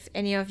learn, if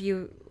any of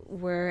you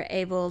were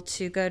able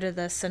to go to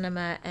the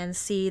cinema and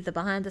see the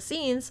behind the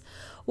scenes,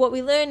 what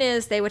we learn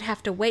is they would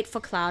have to wait for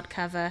cloud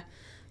cover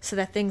so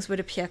that things would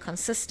appear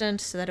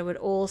consistent, so that it would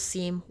all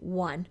seem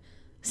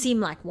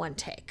like one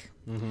take.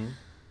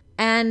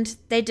 And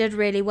they did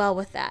really well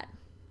with that.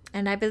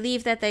 And I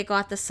believe that they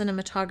got the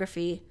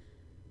cinematography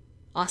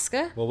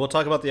Oscar. Well, we'll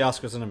talk about the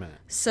Oscars in a minute.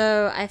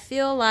 So I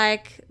feel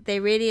like they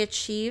really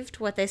achieved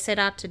what they set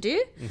out to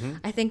do.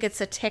 I think it's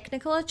a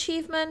technical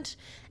achievement,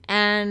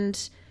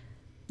 and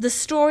the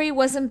story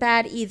wasn't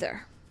bad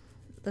either.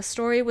 The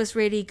story was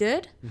really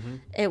good.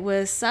 It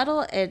was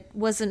subtle. It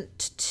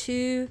wasn't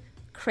too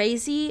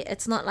crazy.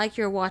 It's not like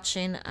you're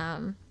watching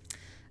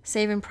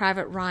Saving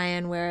Private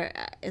Ryan, where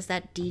is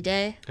that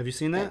D-Day? Have you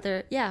seen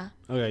that? Yeah.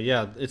 Okay,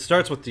 yeah. It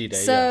starts with D-Day.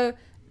 So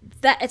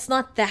that it's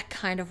not that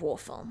kind of war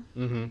film.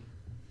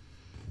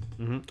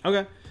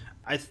 Okay.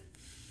 I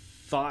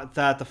thought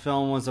that the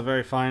film was a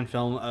very fine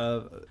film.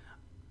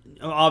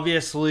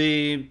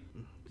 Obviously,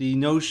 the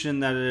notion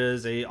that it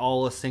is a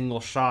single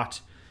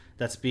shot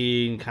that's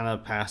being kind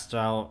of passed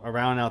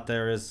around out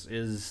there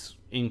is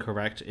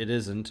incorrect. It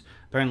isn't.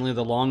 Apparently,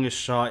 the longest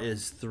shot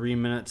is 3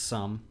 minutes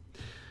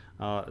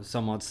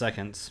somewhat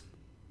seconds.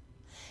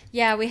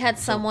 Yeah, we had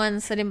someone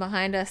sitting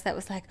behind us that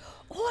was like,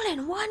 all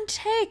in one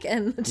take.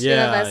 And the two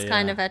of us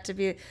kind of had to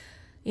be,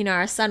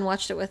 our son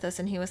watched it with us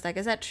and he was like,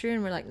 is that true?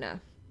 And we're like, no,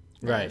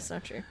 right. It's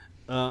not true.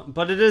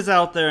 But it is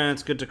out there and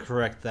it's good to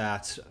correct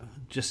that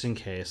just in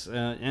case.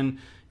 And,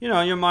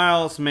 your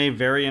miles may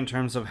vary in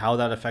terms of how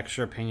that affects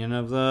your opinion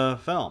of the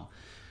film.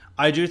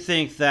 I do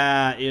think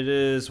that it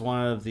is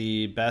one of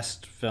the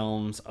best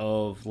films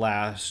of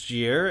last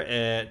year.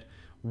 It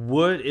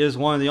is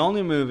one of the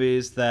only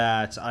movies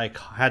that I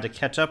had to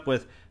catch up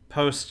with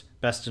post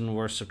Best and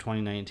Worst of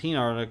 2019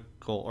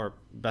 article, or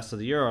Best of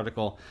the Year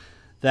article,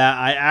 that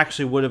I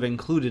actually would have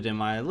included in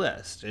my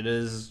list. It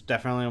is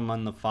definitely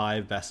among the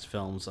 5 best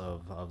films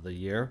of the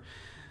year.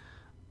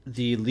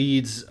 The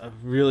leads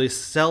really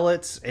sell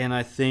it, and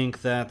I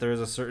think that there's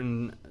a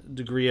certain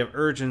degree of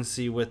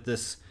urgency with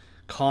this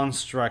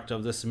construct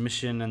of this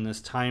mission and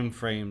this time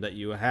frame that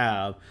you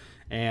have,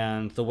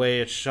 and the way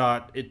it's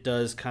shot, it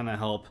does kind of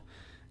help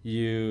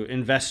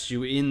invest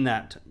you in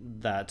that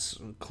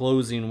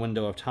closing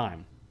window of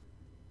time.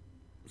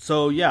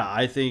 So yeah,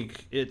 I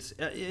think it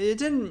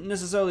didn't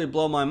necessarily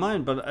blow my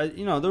mind, but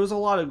there was a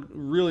lot of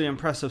really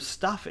impressive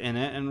stuff in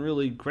it and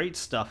really great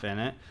stuff in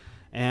it,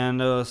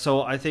 and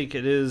so I think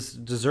it is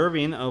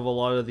deserving of a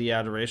lot of the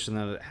adoration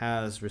that it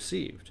has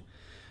received.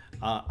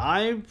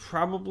 I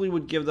probably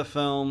would give the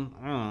film,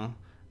 I don't know,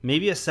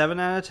 maybe a 7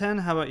 out of 10.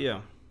 How about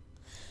you?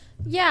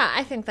 Yeah,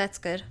 I think that's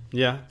good.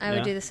 Yeah, I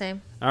would do the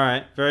same. All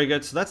right, very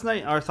good. So that's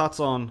our thoughts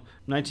on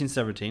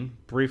 1917,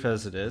 brief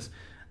as it is.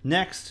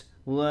 Next,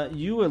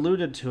 you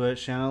alluded to it,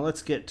 Shanna.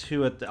 Let's get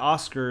to it. The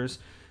Oscars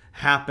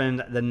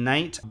happened the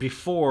night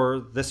before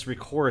this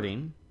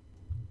recording.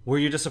 Were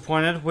you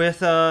disappointed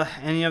with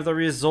any of the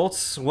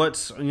results?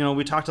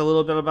 We talked a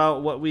little bit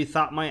about what we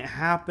thought might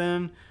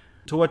happen.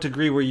 To what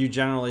degree were you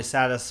generally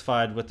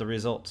satisfied with the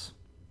results?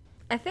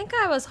 I think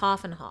I was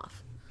half and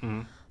half.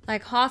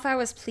 Like half I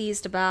was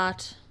pleased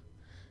about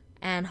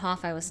and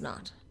half I was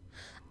not.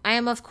 I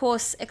am, of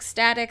course,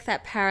 ecstatic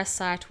that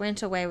Parasite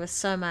went away with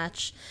so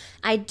much.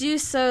 I do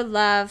so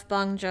love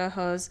Bong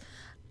Joon-ho's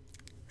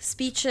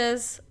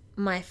speeches.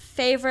 My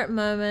favorite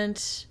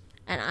moment,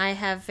 and I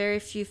have very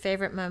few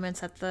favorite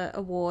moments at the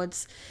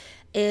awards,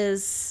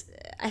 is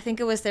I think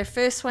it was their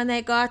first one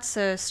they got,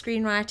 so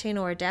screenwriting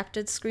or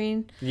adapted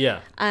screen. Yeah.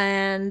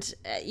 And,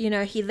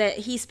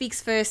 he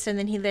speaks first and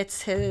then he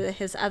lets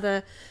his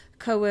other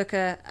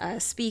co-worker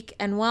speak,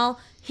 and while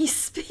he's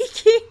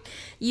speaking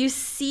you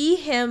see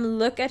him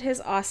look at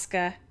his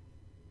Oscar,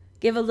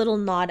 give a little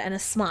nod and a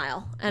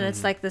smile, and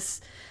it's like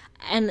this,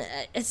 and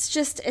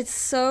it's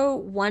so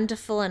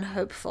wonderful and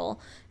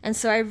hopeful, and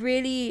so I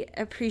really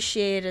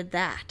appreciated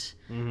that,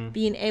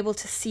 being able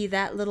to see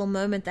that little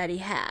moment that he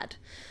had.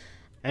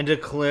 And to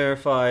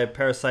clarify,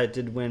 Parasite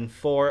did win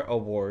 4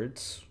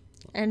 awards,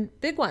 and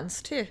big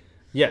ones too.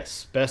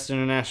 Yes, Best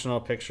International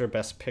Picture,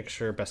 Best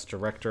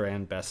Director,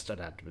 and Best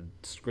Adapted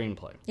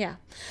Screenplay. Yeah.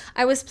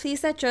 I was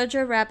pleased that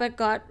Jojo Rabbit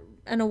got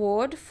an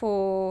award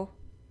for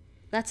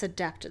That's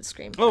adapted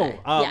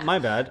screenplay. My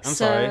bad. I'm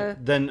sorry.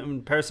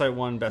 Then Parasite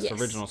won Best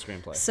Original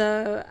Screenplay.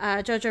 So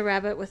Jojo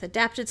Rabbit with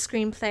adapted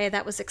screenplay,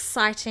 that was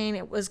exciting.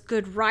 It was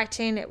good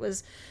writing. It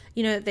was,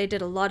 they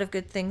did a lot of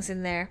good things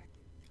in there.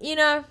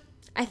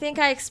 I think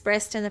I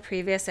expressed in the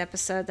previous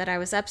episode that I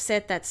was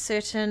upset that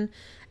certain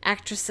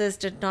actresses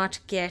did not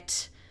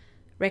get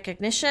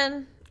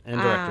recognition.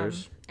 And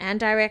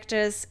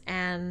directors.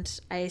 And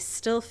I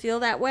still feel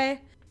that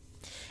way.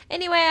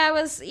 Anyway, I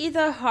was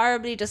either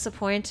horribly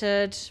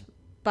disappointed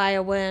by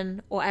a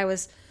win, or I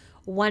was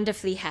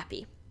wonderfully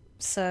happy.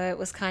 So it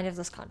was kind of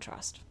this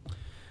contrast.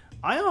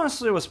 I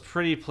honestly was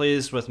pretty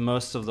pleased with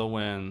most of the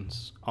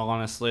wins,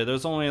 honestly.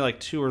 There's only like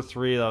 2 or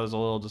 3 that I was a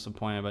little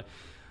disappointed, but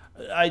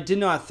I did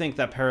not think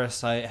that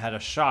Parasite had a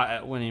shot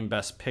at winning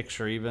Best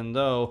Picture, even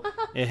though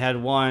it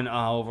had won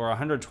over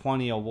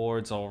 120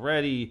 awards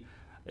already.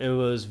 It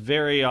was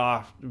very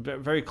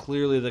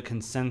clearly the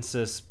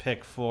consensus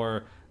pick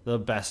for the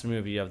best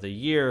movie of the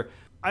year.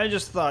 I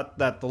just thought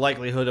that the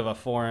likelihood of a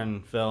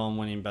foreign film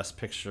winning Best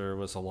Picture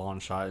was a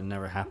long shot. It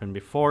never happened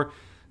before.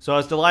 So I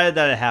was delighted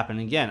that it happened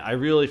again. I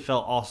really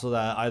felt also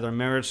that either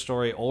Marriage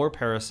Story or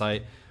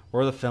Parasite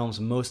were the films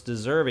most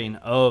deserving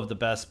of the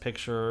Best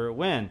Picture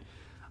win.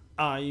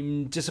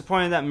 I'm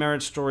disappointed that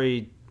Marriage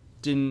Story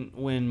didn't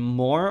win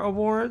more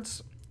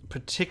awards,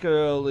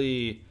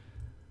 particularly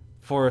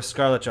for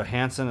Scarlett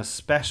Johansson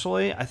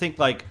especially. I think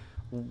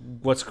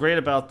what's great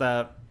about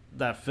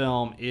that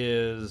film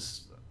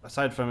is,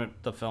 aside from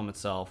the film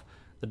itself,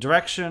 the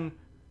direction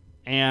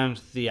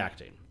and the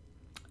acting.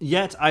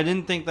 Yet, I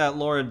didn't think that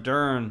Laura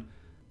Dern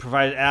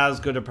provided as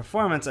good a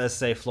performance as,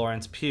 say,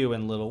 Florence Pugh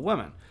in Little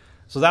Women.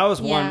 So that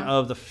was one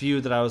of the few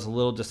that I was a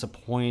little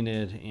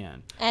disappointed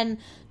in. And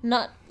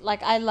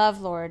I love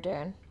Laura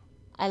Dern.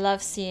 I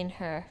love seeing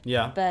her.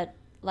 Yeah. But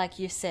like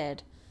you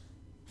said,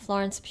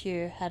 Florence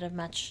Pugh had a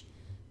much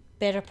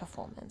better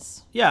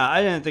performance. Yeah,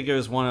 I didn't think it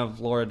was one of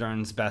Laura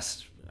Dern's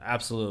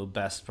absolute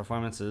best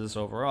performances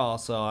overall,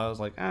 so I was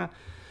like,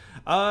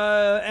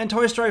 and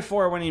Toy Story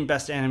 4 winning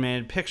Best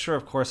Animated Picture.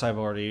 Of course, I've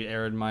already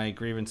aired my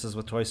grievances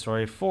with Toy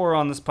Story 4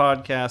 on this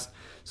podcast,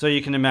 so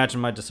you can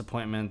imagine my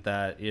disappointment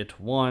that it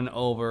won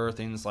over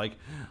things like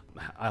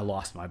I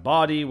Lost My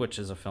Body, which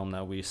is a film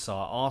that we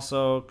saw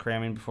also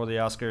cramming before the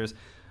Oscars,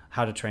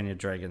 How to Train Your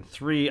Dragon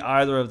 3.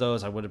 Either of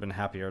those I would have been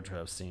happier to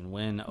have seen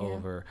win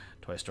over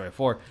Toy Story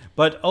 4.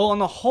 But on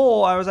the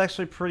whole, I was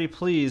actually pretty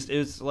pleased. It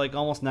was like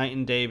almost night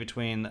and day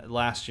between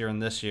last year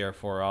and this year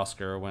for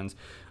Oscar wins.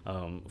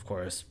 Of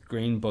course,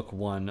 Green Book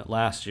won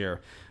last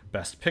year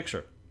Best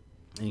Picture,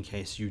 in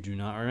case you do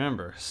not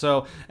remember.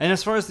 So, and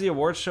as far as the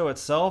awards show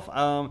itself,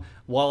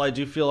 while I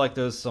do feel like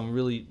there's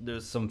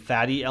some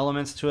fatty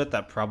elements to it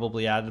that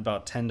probably added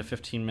about 10 to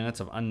 15 minutes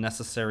of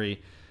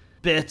unnecessary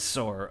bits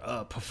or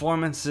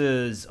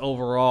performances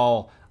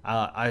overall,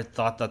 I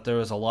thought that there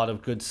was a lot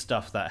of good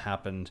stuff that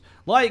happened,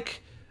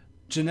 like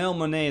Janelle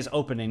Monáe's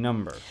opening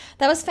number.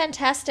 That was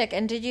fantastic.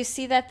 And did you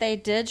see that they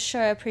did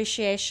show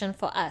appreciation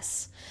for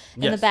us?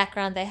 In the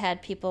background, they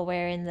had people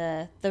wearing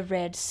the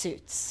red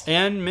suits.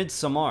 And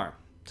Midsommar,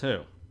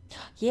 too.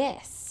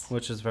 Yes.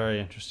 Which is very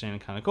interesting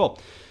and kind of cool.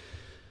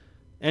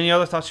 Any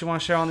other thoughts you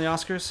want to share on the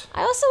Oscars?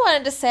 I also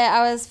wanted to say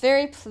I was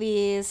very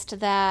pleased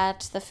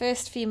that the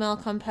first female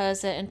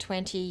composer in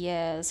 20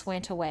 years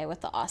went away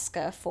with the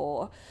Oscar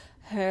for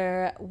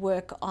her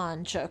work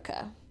on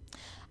Joker.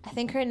 I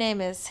think her name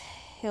is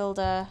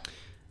Hildur.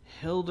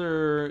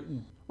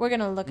 We're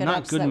gonna look it up.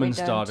 Not Goodman's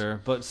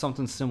daughter, but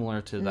something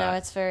similar to that. No,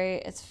 it's very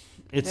it's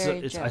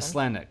German.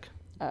 Icelandic.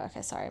 Oh,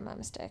 okay. Sorry, my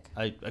mistake.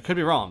 I could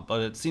be wrong,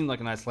 but it seemed like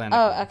an Icelandic.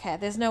 Oh, okay.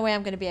 There's no way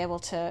I'm going to be able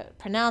to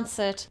pronounce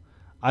it.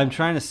 I'm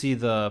trying to see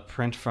the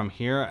print from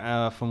here.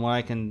 From what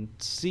I can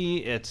see,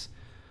 it's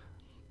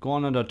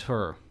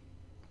Guanadotur.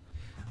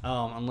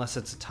 Unless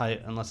it's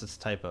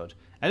typoed.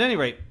 At any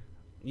rate,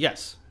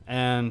 yes,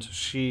 and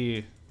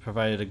she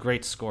provided a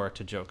great score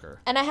to Joker.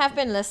 And I have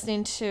been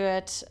listening to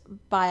it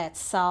by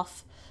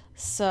itself,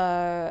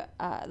 so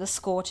the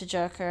score to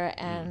Joker,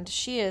 and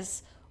she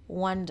is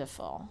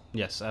wonderful.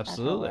 Yes,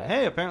 absolutely.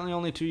 Hey, apparently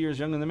only 2 years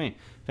younger than me.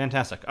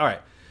 Fantastic. All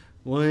right.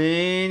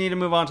 We need to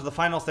move on to the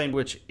final thing,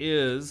 which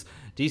is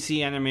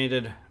DC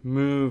animated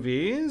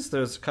movies.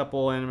 There's a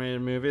couple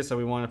animated movies that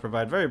we want to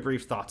provide very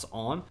brief thoughts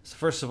on. So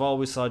first of all,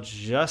 we saw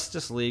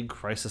Justice League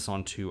Crisis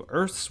on Two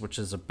Earths, which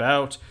is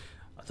about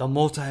the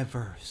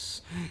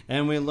multiverse.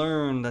 And we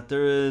learned that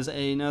there is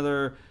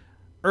another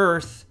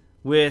Earth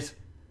with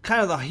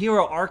kind of the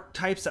hero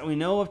archetypes that we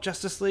know of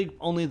Justice League,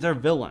 only they're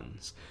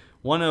villains.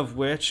 One of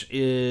which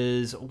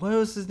is, what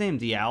was his name?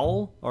 The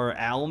Owl? Or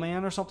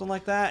Owlman or something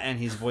like that. And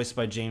he's voiced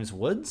by James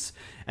Woods.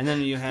 And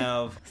then you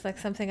have... It's like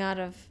something out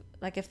of,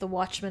 like if the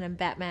Watchmen and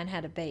Batman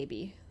had a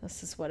baby.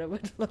 This is what it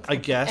would look like.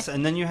 I guess.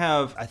 And then you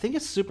have, I think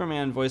it's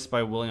Superman voiced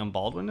by William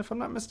Baldwin, if I'm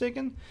not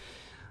mistaken.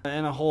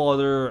 And a whole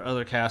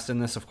other cast in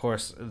this. Of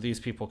course, these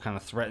people kind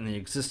of threaten the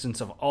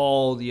existence of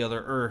all the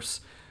other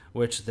Earths,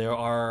 which there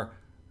are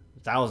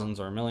thousands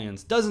or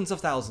millions, dozens of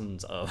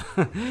thousands of.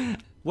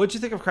 What'd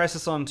you think of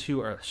Crisis on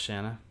Two Earths,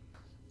 Shanna?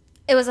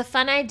 It was a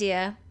fun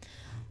idea.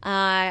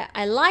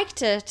 I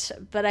liked it,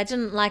 but I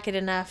didn't like it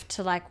enough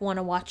to like want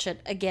to watch it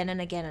again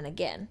and again and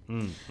again.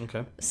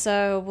 Okay.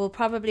 So we'll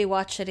probably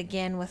watch it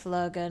again with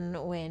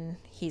Logan when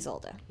he's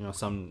older.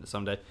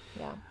 Someday.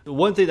 Yeah.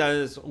 One thing that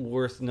is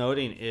worth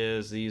noting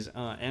is these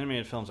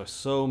animated films are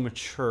so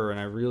mature, and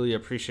I really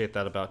appreciate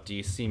that about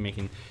DC,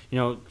 making,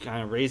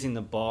 kind of raising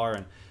the bar.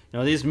 And,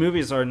 these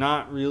movies are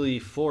not really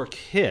for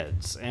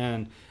kids,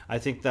 and I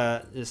think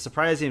that is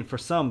surprising for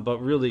some, but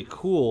really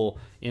cool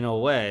in a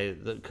way,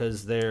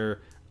 because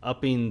they're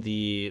upping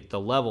the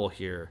level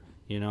here,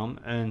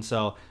 And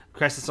so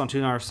Crisis on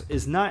Two Earths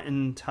is not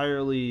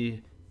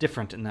entirely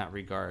different in that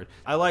regard.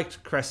 I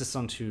liked Crisis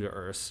on Two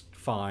Earths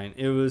fine.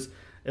 It was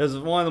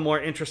one of the more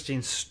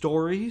interesting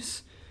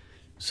stories,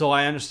 so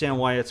I understand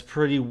why it's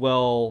pretty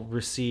well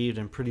received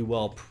and pretty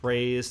well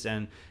praised,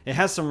 and it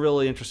has some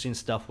really interesting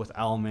stuff with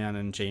Owlman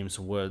and James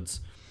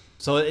Woods.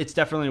 So it's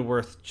definitely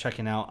worth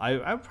checking out.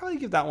 I would probably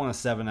give that one a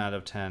 7 out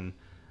of 10.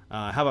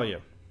 How about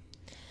you?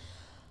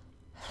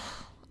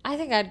 I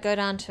think I'd go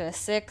down to a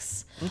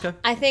 6. Okay.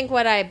 I think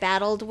what I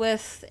battled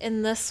with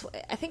in this,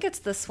 I think it's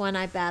this one,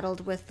 I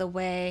battled with the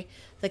way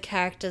the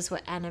characters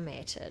were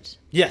animated.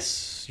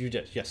 Yes, you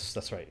did. Yes,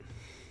 that's right.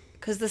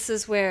 Because this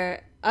is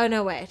where, oh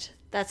no, wait,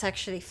 that's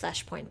actually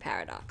Flashpoint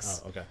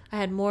Paradox. Oh, okay. I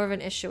had more of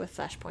an issue with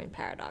Flashpoint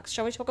Paradox.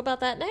 Shall we talk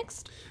about that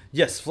next?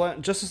 Yes,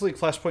 Justice League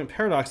Flashpoint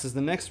Paradox is the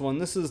next one.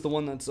 This is the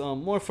one that's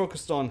more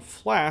focused on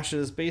Flash. It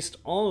is based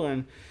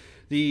on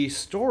the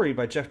story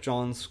by Jeff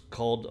Johns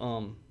called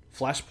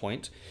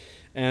Flashpoint,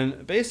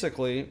 and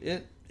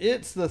basically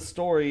it's the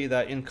story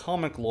that in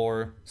comic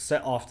lore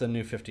set off the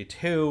New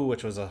 52,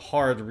 which was a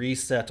hard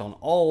reset on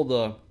all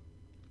the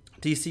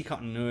DC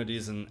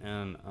continuities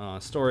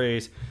and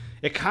stories.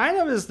 It kind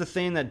of is the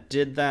thing that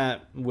did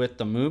that with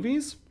the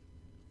movies,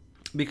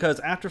 because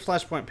after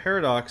Flashpoint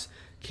Paradox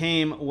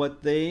came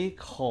what they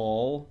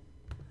call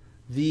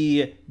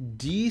the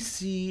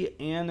DC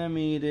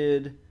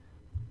animated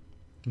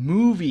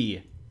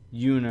movie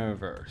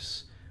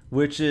universe,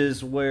 which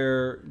is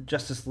where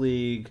Justice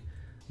League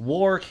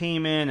War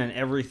came in and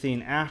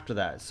everything after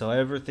that. So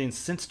everything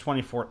since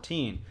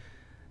 2014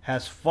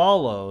 has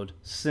followed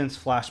since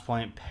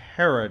Flashpoint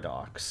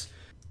Paradox.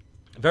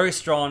 Very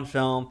strong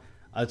film.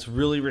 It's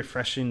really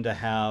refreshing to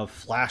have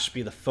Flash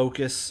be the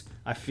focus,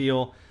 I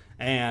feel.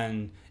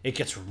 And it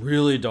gets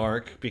really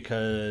dark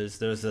because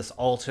there's this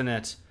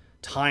alternate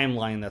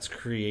timeline that's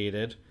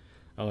created,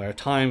 where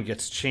time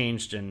gets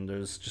changed and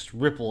there's just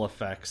ripple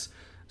effects.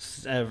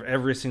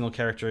 Every single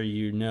character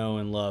you know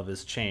and love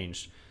is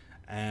changed,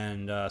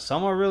 and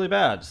some are really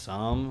bad,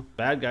 some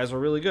bad guys are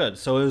really good.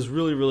 So it was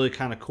really, really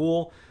kind of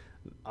cool.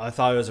 I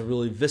thought it was a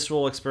really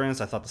visceral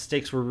experience. I thought the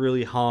stakes were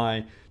really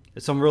high.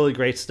 It's some really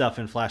great stuff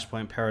in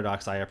Flashpoint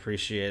Paradox. I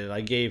appreciated.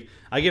 I gave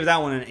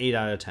that one an 8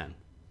 out of 10.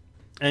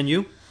 And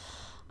you?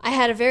 I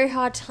had a very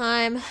hard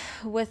time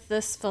with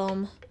this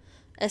film,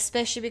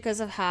 especially because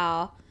of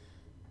how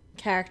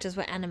characters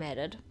were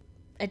animated.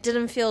 It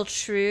didn't feel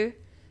true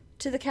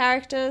to the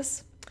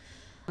characters.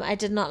 I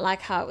did not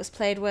like how it was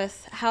played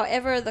with.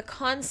 However, the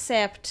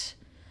concept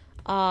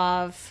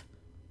of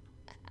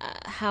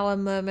how a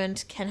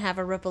moment can have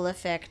a ripple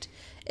effect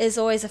is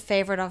always a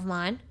favorite of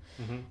mine.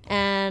 Mm-hmm.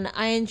 And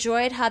I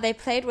enjoyed how they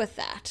played with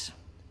that.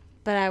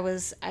 But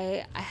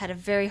I had a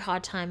very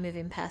hard time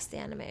moving past the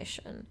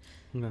animation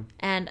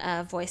and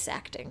voice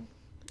acting.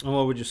 And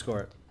what would you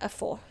score it? A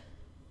 4.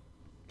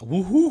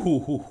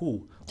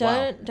 Woo-hoo-hoo-hoo-hoo.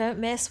 Don't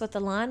mess with the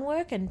line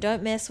work, and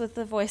don't mess with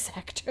the voice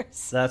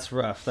actors. That's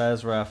rough. That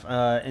is rough.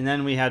 And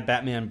then we had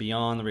Batman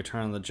Beyond: The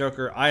Return of the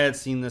Joker. I had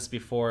seen this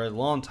before a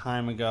long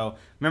time ago.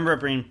 Remember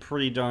it being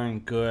pretty darn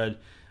good.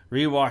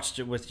 Rewatched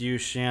it with you,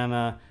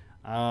 Shanna.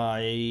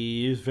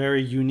 It was a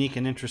very unique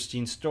and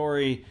interesting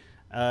story,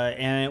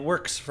 and it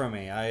works for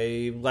me.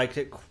 I liked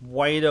it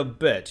quite a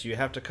bit. You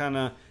have to kind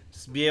of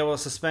be able to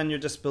suspend your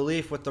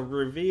disbelief with the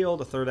reveal,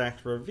 the third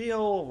act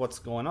reveal, what's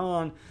going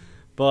on.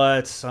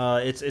 But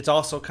it's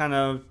also kind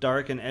of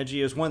dark and edgy.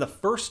 It was one of the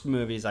first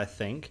movies, I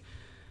think.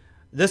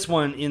 This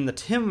one in the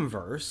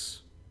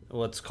Timverse,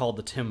 what's called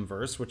the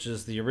Timverse, which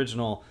is the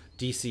original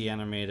DC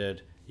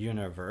animated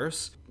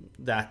universe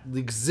that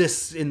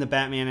exists in the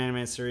Batman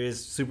animated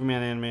series,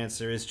 Superman animated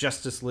series,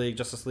 Justice League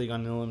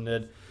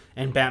Unlimited,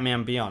 and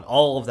Batman Beyond.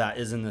 All of that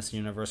is in this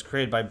universe,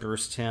 created by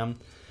Bruce Timm.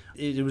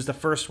 It was the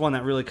first one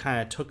that really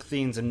kind of took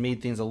things and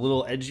made things a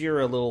little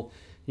edgier, a little...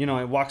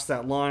 it walks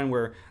that line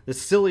where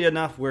it's silly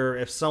enough where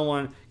if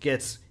someone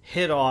gets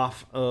hit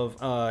off of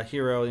a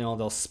hero,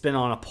 they'll spin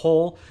on a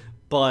pole,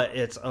 but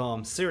it's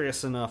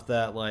serious enough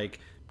that, like,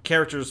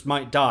 characters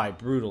might die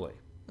brutally.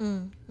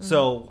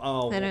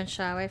 So they don't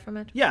shy away from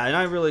it. Yeah, and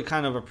I really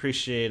kind of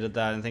appreciated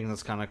that and think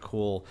that's kind of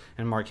cool.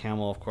 And Mark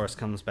Hamill, of course,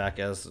 comes back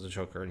as the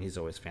Joker, and he's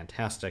always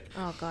fantastic.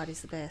 Oh God,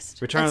 he's the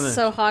best. It's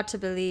so hard to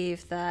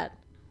believe that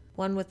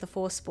one with the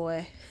Force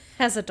Boy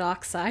has a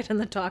dark side,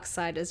 and the dark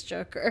side is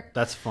Joker.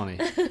 That's funny.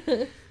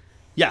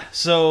 Yeah,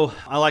 so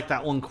I like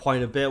that one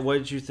quite a bit. What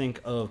did you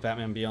think of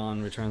Batman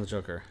Beyond: Return of the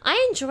Joker?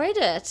 I enjoyed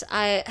it.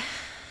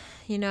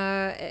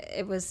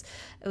 It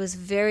was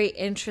very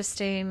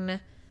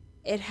interesting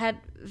it had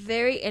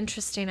very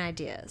interesting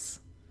ideas.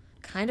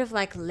 Kind of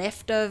like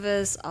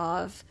leftovers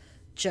of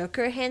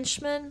Joker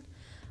henchmen,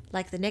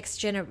 like the next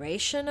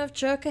generation of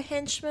Joker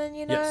henchmen,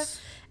 you know? Yes.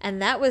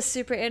 And that was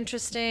super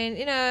interesting.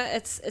 You know,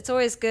 it's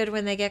always good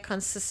when they get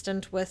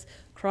consistent with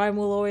crime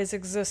will always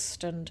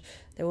exist and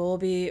there will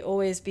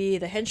always be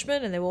the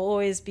henchmen and there will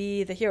always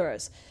be the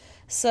heroes.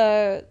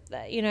 So,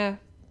 you know,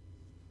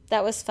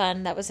 that was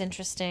fun. That was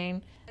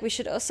interesting. We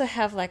should also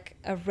have like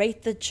a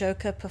Rate the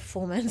Joker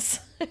performance.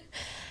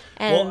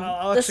 And well,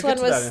 I'll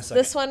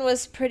this one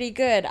was pretty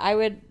good. I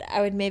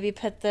would maybe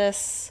put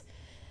this,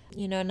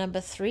 you know,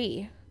 number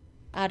 3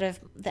 out of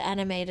the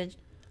animated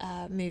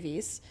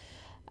movies.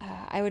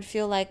 I would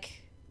feel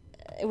like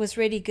it was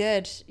really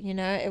good. You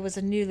know, it was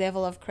a new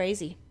level of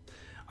crazy.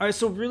 All right,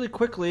 so really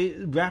quickly,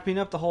 wrapping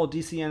up the whole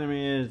DC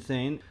animated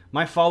thing,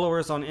 my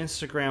followers on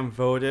Instagram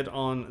voted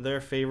on their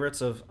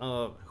favorites of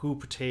who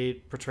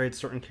portrayed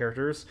certain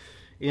characters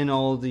in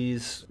all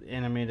these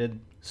animated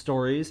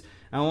stories.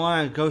 I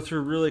want to go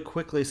through really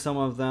quickly some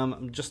of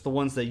them, just the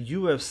ones that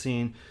you have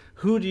seen.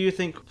 Who do you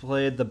think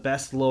played the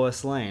best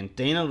Lois Lane?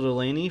 Dana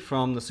Delaney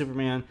from the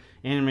Superman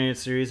animated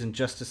series in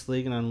Justice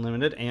League and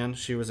Unlimited, and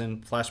she was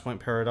in Flashpoint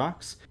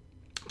Paradox.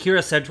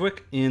 Kira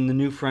Sedgwick in The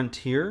New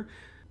Frontier.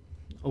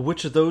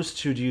 Which of those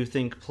two do you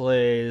think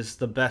plays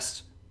the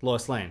best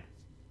Lois Lane?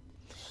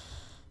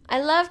 I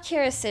love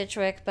Kira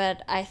Sedgwick,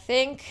 but I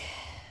think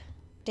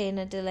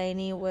Dana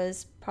Delaney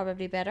was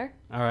probably better.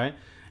 All right.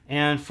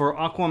 And for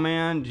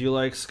Aquaman, do you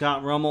like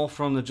Scott Rummel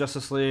from the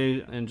Justice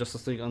League and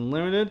Justice League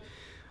Unlimited?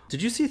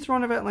 Did you see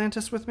Throne of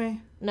Atlantis with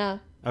me? No.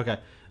 Okay.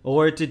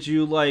 Or did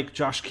you like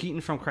Josh Keaton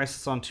from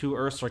Crisis on Two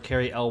Earths or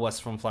Carrie Elwes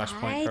from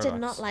Flashpoint Paradox? I did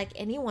not like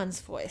anyone's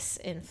voice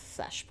in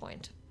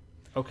Flashpoint.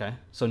 Okay.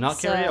 So not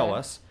Carrie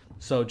Elwes.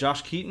 So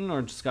Josh Keaton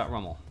or Scott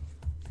Rummel?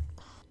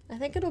 I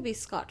think it'll be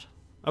Scott.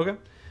 Okay.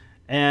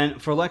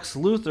 And for Lex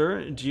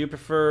Luthor, do you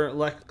prefer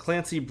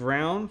Clancy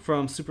Brown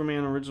from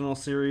Superman Original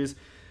Series,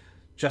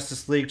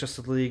 Justice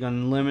League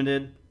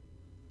Unlimited?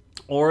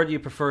 Or do you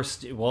prefer...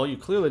 Well, you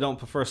clearly don't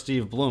prefer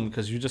Steve Blum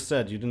because you just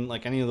said you didn't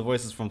like any of the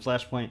voices from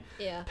Flashpoint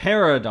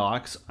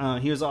Paradox.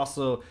 He was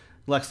also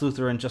Lex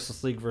Luthor in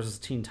Justice League versus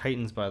Teen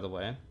Titans, by the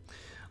way.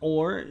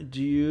 Or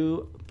do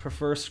you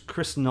prefer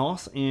Chris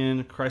Noth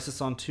in Crisis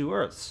on Two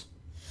Earths?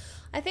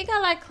 I think I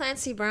like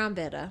Clancy Brown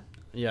better.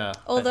 Yeah.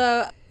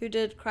 Although, who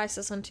did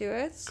Crisis on Two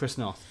Earths? Chris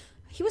Noth.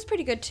 He was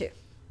pretty good too.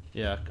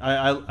 Yeah,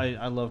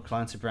 I love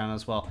Clancy Brown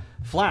as well.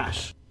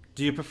 Flash.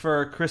 Do you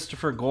prefer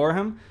Christopher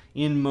Gorham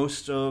in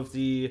most of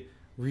the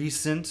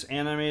recent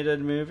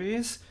animated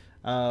movies,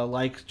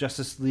 like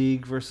Justice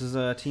League versus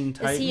Teen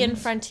Titans? Is he in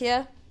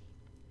Frontier?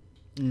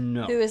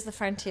 No. Who is the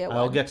Frontier one?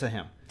 I'll get to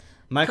him.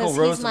 Because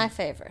he's my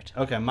favorite.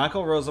 Okay,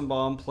 Michael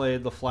Rosenbaum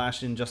played the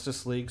Flash in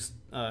Justice League's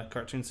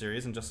cartoon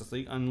series in Justice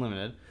League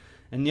Unlimited,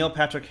 and Neil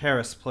Patrick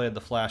Harris played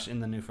the Flash in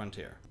The New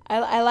Frontier.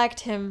 I liked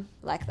him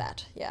like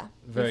that, yeah.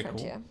 Very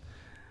cool.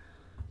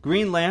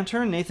 Green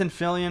Lantern, Nathan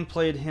Fillion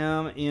played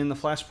him in the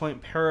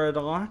Flashpoint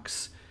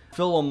Paradox.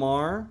 Phil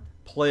LaMarr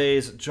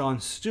plays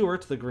John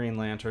Stewart, the Green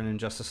Lantern, in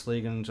Justice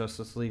League and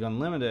Justice League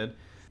Unlimited.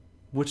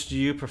 Which do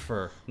you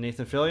prefer,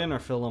 Nathan Fillion or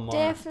Phil LaMarr?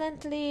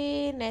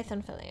 Definitely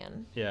Nathan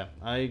Fillion. Yeah,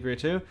 I agree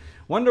too.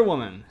 Wonder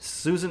Woman,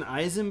 Susan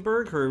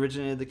Eisenberg, who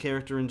originated the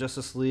character in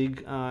Justice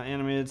League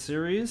animated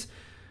series.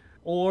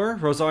 Or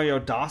Rosario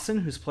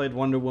Dawson, who's played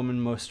Wonder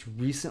Woman most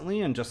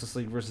recently in Justice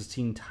League vs.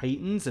 Teen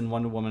Titans and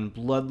Wonder Woman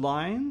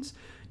Bloodlines.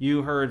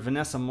 You heard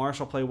Vanessa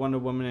Marshall play Wonder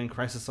Woman in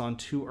Crisis on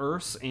Two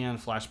Earths and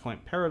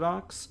Flashpoint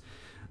Paradox.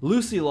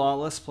 Lucy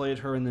Lawless played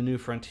her in The New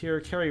Frontier,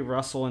 Kerry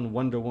Russell in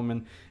Wonder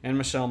Woman, and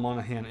Michelle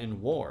Monaghan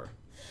in War.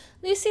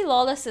 Lucy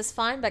Lawless is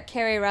fine, but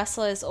Kerry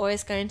Russell is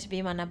always going to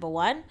be my number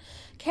one.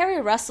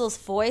 Kerry Russell's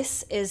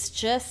voice is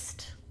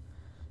just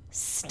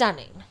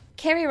stunning.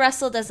 Kerry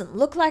Russell doesn't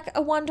look like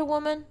a Wonder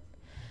Woman,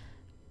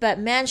 but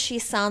man, she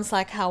sounds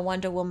like how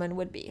Wonder Woman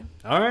would be.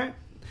 All right.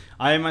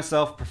 I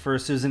myself prefer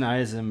Susan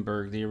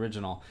Eisenberg, the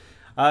original.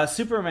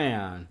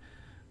 Superman.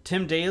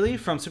 Tim Daly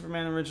from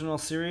Superman Original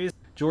Series.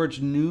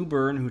 George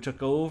Newbern, who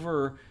took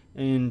over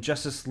in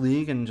Justice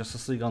League and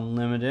Justice League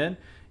Unlimited.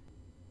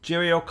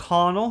 Jerry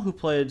O'Connell, who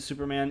played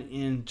Superman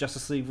in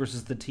Justice League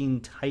versus the Teen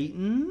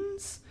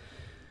Titans.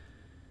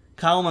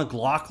 Kyle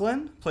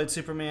MacLachlan played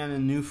Superman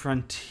in New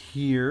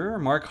Frontier.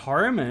 Mark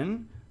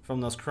Harmon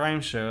from those crime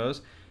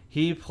shows.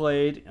 He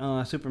played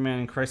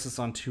Superman in Crisis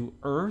on Two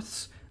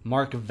Earths.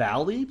 Mark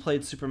Valley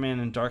played Superman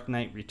in Dark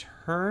Knight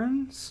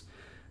Returns.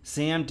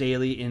 Sam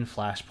Daly in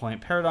Flashpoint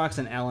Paradox.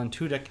 And Alan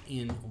Tudyk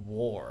in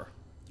War.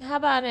 How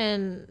about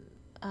in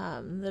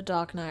The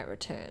Dark Knight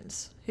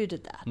Returns? Who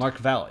did that? Mark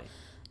Valley.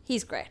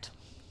 He's great.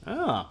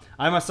 I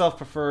myself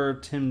prefer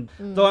Tim...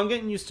 Though I'm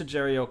getting used to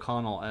Jerry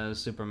O'Connell as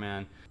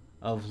Superman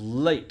of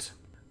late.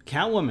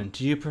 Catwoman,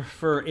 do you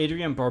prefer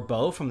Adrienne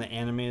Barbeau from the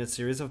animated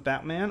series of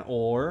Batman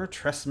or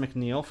Tress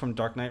MacNeille from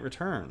Dark Knight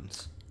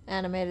Returns?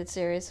 Animated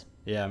series.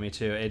 Yeah, me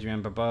too.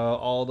 Adrienne Barbeau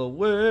all the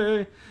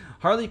way.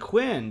 Harley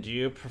Quinn, do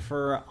you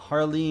prefer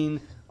Arlene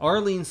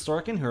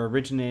Sorkin, who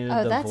originated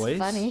the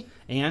voice,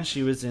 and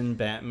she was in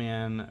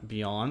Batman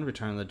Beyond,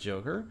 Return of the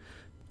Joker.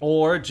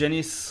 Or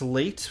Jenny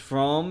Slate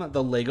from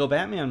the Lego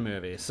Batman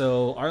movie.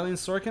 So Arlene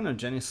Sorkin or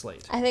Jenny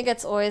Slate? I think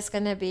it's always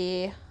going to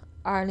be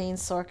Arlene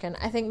Sorkin.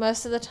 I think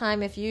most of the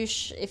time, if you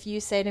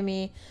say to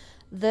me,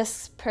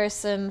 this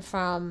person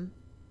from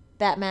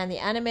Batman the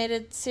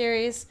Animated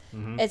Series,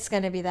 it's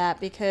going to be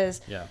that,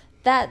 because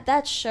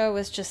that show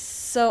was just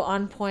so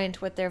on point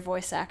with their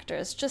voice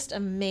actors. Just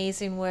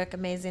amazing work,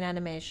 amazing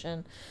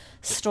animation,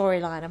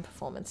 storyline, and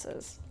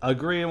performances.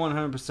 Agree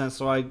 100%.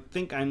 So I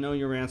think I know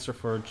your answer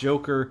for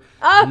Joker.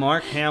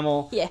 Mark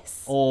Hamill.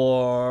 Yes.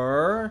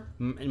 Or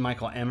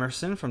Michael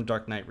Emerson from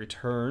Dark Knight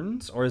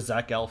Returns. Or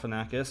Zach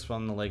Galifianakis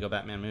from the Lego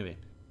Batman movie.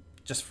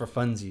 Just for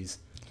funsies.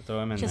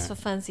 Throw him in just there.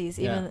 for funsies.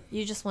 Even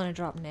you just want to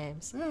drop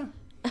names. Yeah.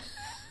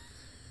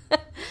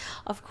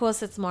 Of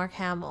course, it's Mark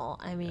Hamill.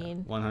 I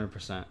mean,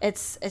 100%.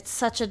 It's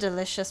such a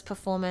delicious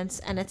performance,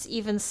 and it's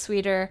even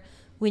sweeter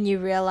when you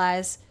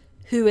realize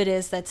who it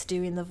is that's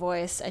doing the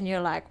voice, and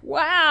you're like,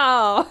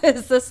 wow,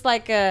 is this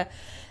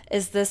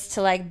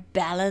to like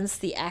balance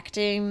the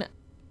acting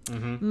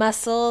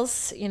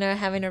muscles,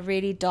 having a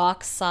really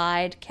dark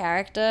side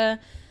character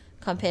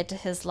compared to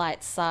his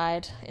light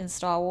side in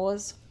Star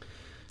Wars.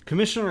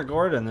 Commissioner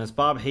Gordon is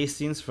Bob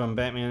Hastings from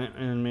Batman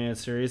Animated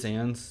Series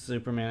and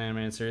Superman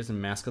Animated Series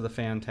and Mask of the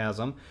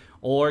Phantasm,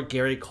 or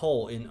Gary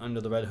Cole in Under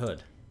the Red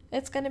Hood.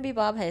 It's going to be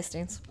Bob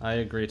Hastings. I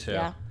agree too.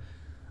 Yeah.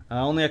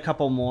 Only a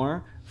couple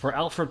more. For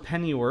Alfred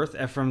Pennyworth,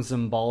 Ephraim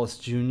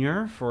Zimbalist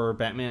Jr. for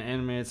Batman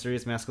Animated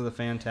Series, Mask of the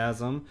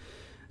Phantasm,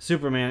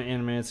 Superman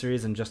Animated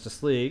Series, and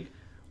Justice League.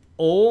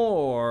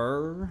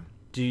 Or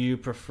do you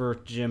prefer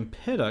Jim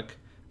Piddock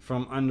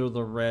from Under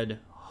the Red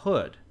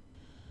Hood?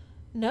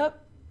 Nope.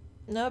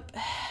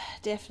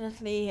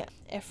 Definitely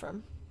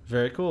Ephraim.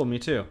 Very cool. Me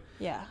too.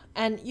 Yeah.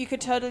 And you could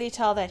totally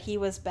tell that he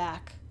was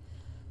back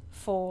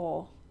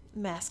for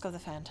Mask of the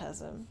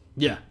Phantasm.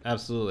 Yeah,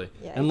 absolutely.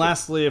 Yeah, and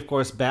lastly, of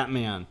course,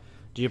 Batman.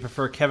 Do you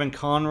prefer Kevin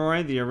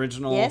Conroy, the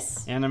original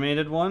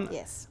animated one?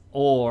 Yes.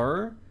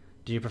 Or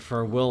do you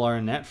prefer Will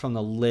Arnett from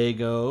the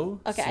Lego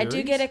series? I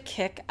do get a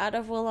kick out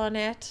of Will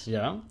Arnett.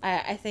 Yeah.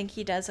 I think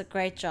he does a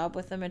great job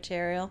with the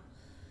material.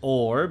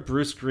 Or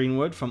Bruce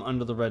Greenwood from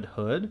Under the Red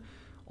Hood.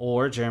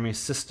 Or Jeremy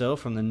Sisto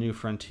from The New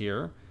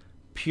Frontier.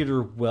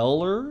 Peter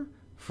Weller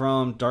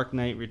from Dark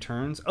Knight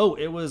Returns. Oh,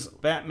 it was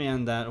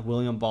Batman that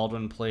William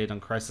Baldwin played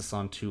on Crisis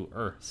on Two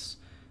Earths.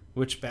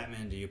 Which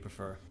Batman do you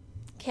prefer?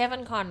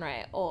 Kevin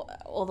Conroy,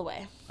 all the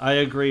way. I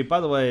agree. By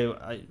the way,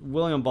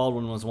 William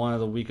Baldwin was one of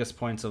the weakest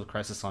points of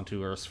Crisis on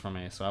Two Earths for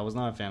me, so I was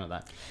not a fan of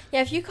that.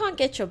 Yeah, if you can't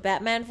get your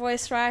Batman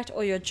voice right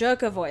or your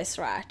Joker voice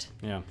right,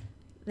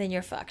 then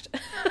you're fucked.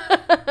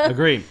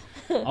 Agreed.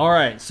 All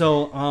right,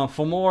 so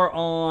for more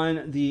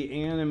on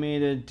the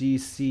animated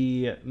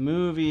DC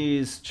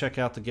movies, check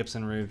out the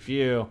Gibson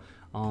review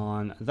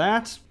on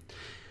that.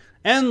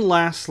 And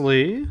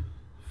lastly,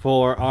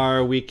 for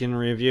our week in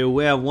review,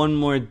 we have one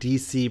more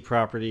DC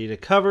property to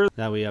cover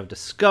that we have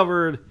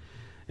discovered.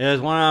 It is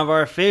one of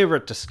our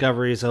favorite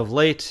discoveries of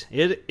late.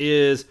 It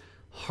is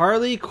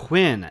Harley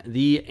Quinn,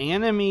 the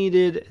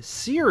animated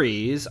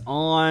series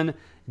on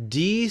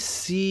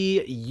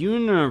DC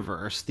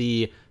Universe,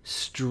 the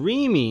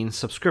streaming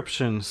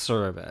subscription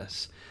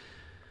service.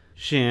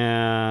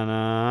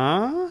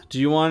 Shanna, do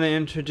you want to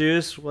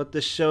introduce what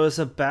this show is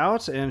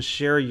about and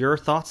share your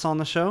thoughts on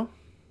the show?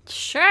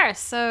 Sure.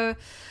 So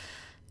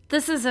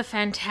this is a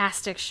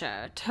fantastic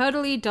show.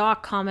 Totally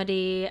dark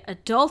comedy,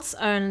 adults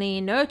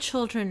only, no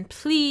children,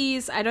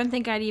 please. I don't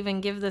think I'd even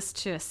give this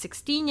to a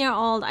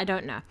 16-year-old. I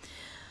don't know.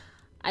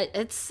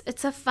 It's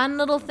a fun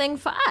little thing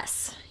for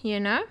us,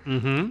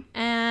 Mm-hmm.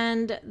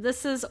 And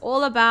this is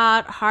all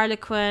about Harley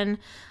Quinn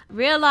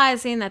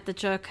realizing that the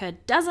Joker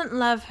doesn't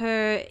love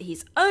her.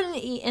 He's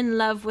only in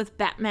love with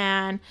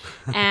Batman,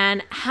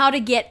 and how to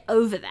get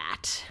over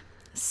that.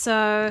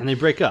 And they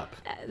break up.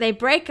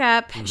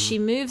 Mm-hmm. She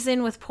moves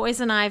in with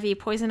Poison Ivy.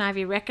 Poison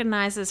Ivy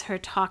recognizes her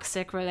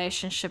toxic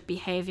relationship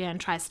behavior and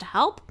tries to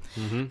help,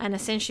 and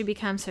essentially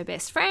becomes her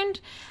best friend.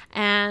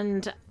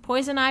 And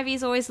Poison Ivy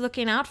is always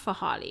looking out for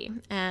Harley,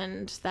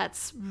 and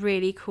that's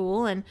really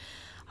cool. And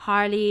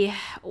Harley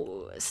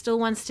still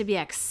wants to be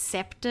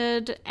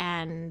accepted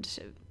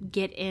and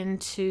get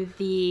into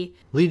the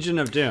Legion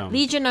of Doom.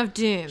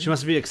 She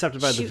wants to be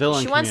accepted by the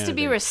villain community. She wants to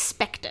be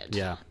respected,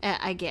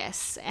 I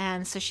guess.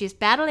 And so she's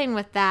battling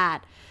with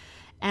that.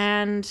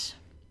 And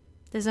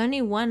there's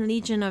only one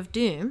Legion of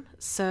Doom,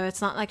 so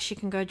it's not like she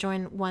can go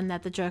join one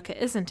that the Joker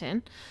isn't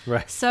in.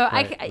 Right. So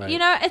right.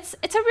 It's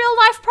a real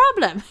life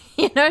problem,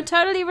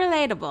 totally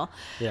relatable.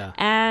 Yeah.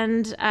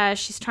 And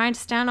she's trying to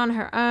stand on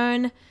her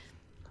own.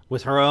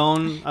 With her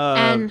own,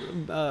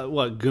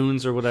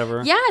 goons or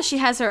whatever? Yeah, she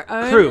has her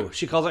own... crew.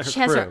 She calls it her crew. She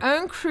has her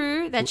own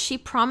crew that she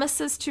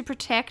promises to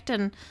protect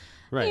and,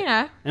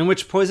 And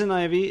which Poison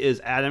Ivy is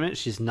adamant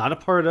she's not a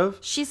part of.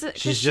 She's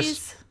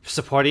just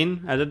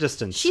supporting at a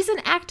distance. She's an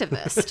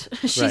activist.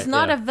 She's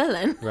not a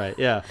villain. Right,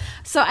 yeah.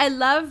 So I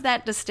love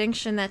that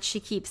distinction that she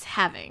keeps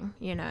having,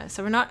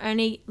 So we're not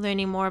only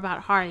learning more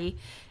about Harley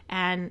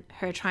and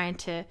her trying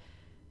to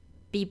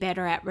be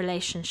better at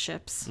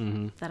relationships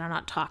that are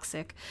not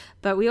toxic.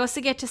 But we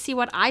also get to see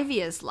what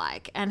Ivy is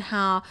like and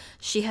how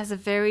she has a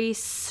very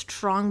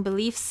strong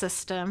belief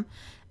system.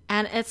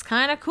 And it's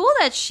kind of cool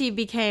that she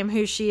became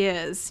who she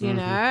is, you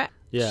know?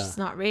 Yeah. She's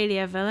not really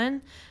a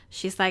villain.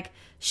 She's like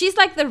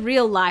the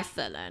real life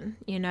villain,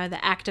 you know, the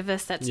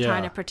activist that's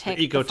trying to protect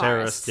the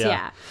eco-terrorist. forests.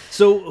 Yeah.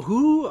 So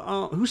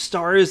who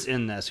stars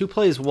in this? Who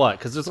plays what?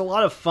 Because there's a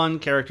lot of fun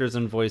characters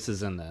and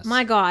voices in this.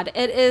 My God,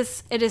 it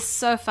is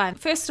so fun.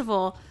 First of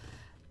all,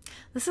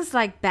 this is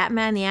like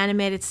Batman the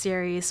Animated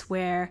Series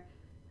where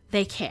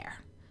they care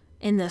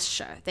in this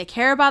show. They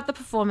care about the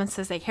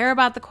performances. They care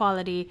about the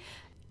quality.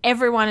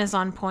 Everyone is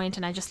on point,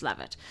 and I just love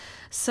it.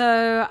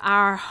 So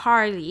our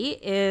Harley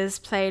is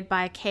played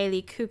by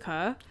Kaylee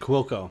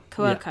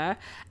Cuoco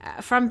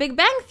from Big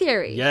Bang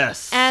Theory.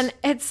 Yes. And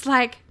it's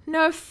like,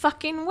 no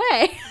fucking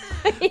way.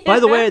 By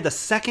the way, the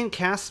second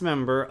cast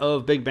member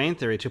of Big Bang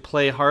Theory to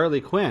play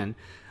Harley Quinn,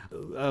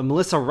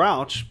 Melissa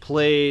Rauch,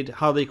 played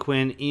Harley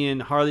Quinn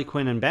in Harley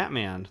Quinn and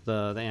Batman,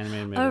 the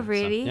animated movie. Oh,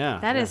 really? So,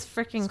 that is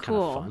freaking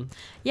cool. Fun.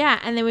 Yeah,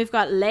 and then we've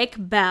got Lake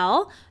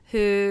Bell,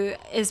 who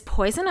is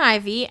Poison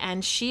Ivy,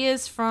 and she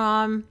is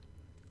from...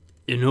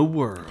 In a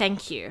World.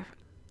 Thank you.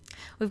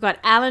 We've got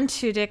Alan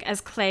Tudyk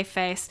as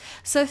Clayface.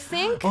 So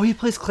think... Oh, he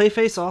plays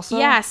Clayface also?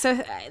 Yeah,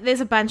 so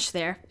there's a bunch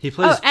there. He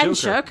plays Joker. And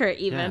Joker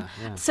even.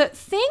 Yeah. So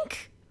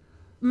think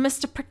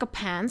Mr.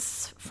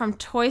 Pricklepants from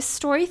Toy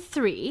Story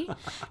 3.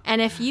 And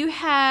if you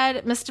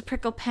had Mr.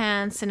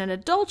 Pricklepants in an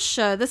adult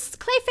show, this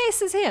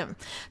Clayface is him.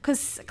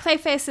 Because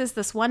Clayface is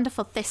this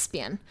wonderful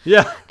thespian.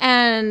 Yeah.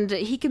 And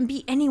he can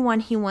be anyone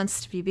he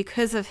wants to be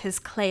because of his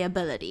clay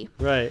ability.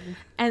 Right.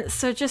 And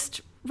so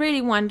just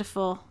really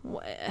wonderful,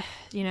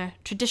 you know,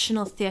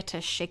 traditional theatre,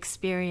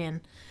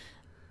 Shakespearean,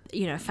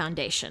 you know,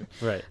 foundation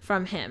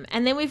from him.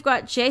 And then we've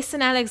got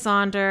Jason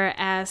Alexander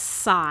as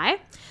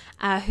Cy,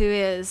 who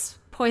is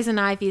Poison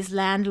Ivy's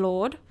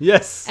landlord.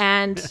 Yes.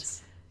 And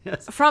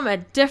yes. From a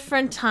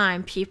different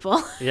time,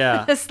 people.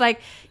 Yeah. It's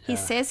like, he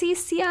says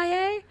he's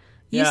CIA.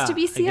 Used to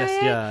be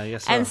CIA. I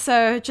guess so. And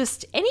so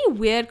just any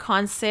weird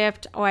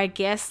concept or I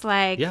guess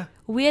like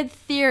weird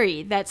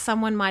theory that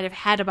someone might have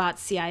had about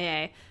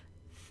CIA,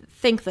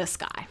 think this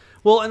guy.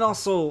 Well, and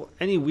also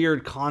any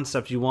weird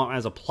concept you want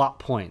as a plot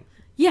point.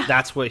 Yeah.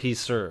 That's what he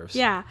serves.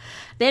 Yeah.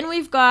 Then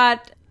we've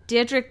got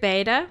Diedrich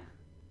Bader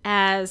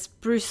as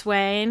Bruce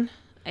Wayne,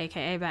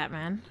 a.k.a.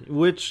 Batman.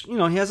 Which, you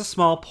know, he has a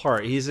small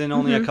part. He's in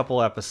only a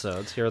couple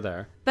episodes here or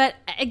there. But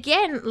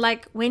again,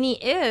 like when he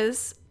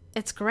is,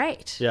 it's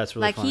great. Yeah, it's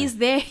really like funny. He's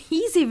there.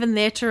 He's even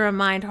there to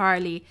remind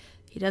Harley,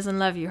 he doesn't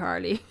love you,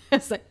 Harley.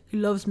 It's like, he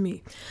loves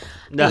me.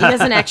 He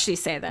doesn't actually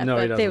say that, no,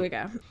 but there we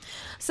go.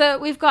 So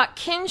we've got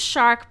King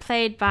Shark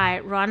played by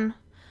Ron.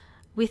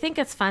 We think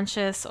it's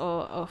Funchess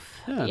or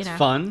yeah, you it's know.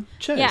 fun.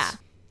 Chase. Yeah.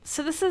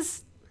 So this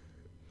is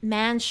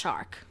Man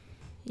Shark,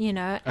 you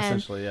know.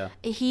 Essentially, yeah.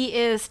 He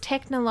is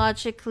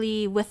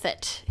technologically with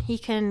it. He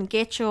can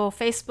get your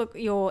Facebook,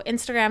 your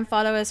Instagram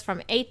followers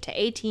from 8 to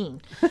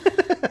 18.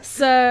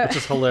 So which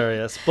is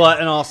hilarious.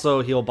 And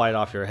also he'll bite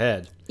off your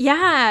head.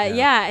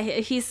 Yeah.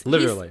 He's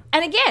literally.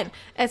 And again,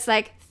 it's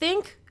like,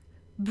 think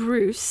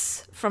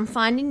Bruce from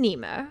Finding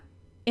Nemo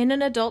in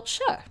an adult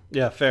show.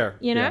 Yeah, fair.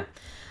 You know?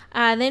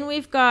 Yeah. Then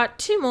we've got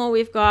two more.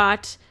 We've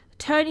got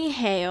Tony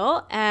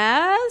Hale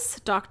as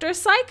Dr.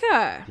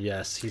 Psycho.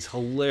 Yes, he's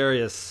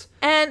hilarious.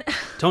 And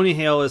Tony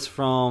Hale is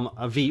from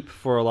a Veep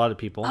for a lot of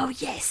people. Oh,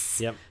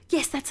 yes. Yep.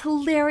 Yes, that's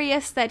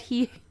hilarious that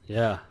he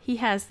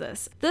has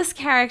this. This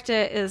character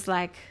is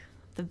like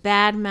the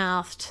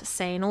bad-mouthed,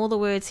 saying all the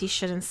words he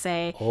shouldn't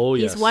say. Oh,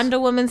 yes. He's Wonder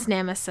Woman's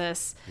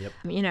nemesis. Yep.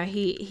 You know,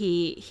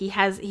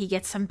 he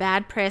gets some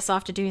bad press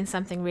after doing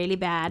something really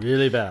bad.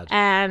 Really bad.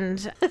 And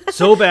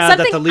so bad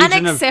that the Legion of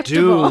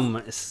unacceptable.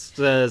 Doom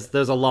says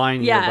there's a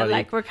line here, buddy. Yeah,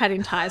 like, we're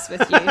cutting ties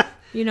with you.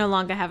 You no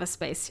longer have a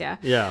space here.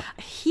 Yeah.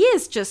 He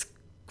is just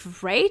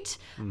great.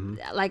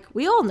 Like,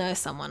 we all know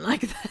someone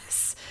like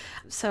this.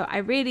 So I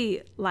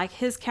really like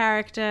his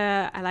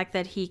character. I like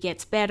that he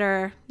gets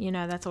better. You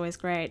know, that's always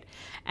great.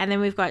 And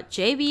then we've got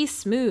J.B.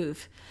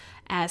 Smoove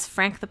as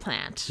Frank the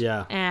Plant.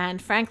 Yeah.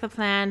 And Frank the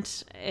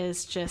Plant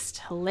is just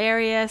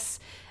hilarious.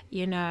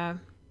 You know.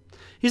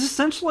 He's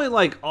essentially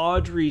like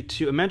Audrey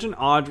 2. Imagine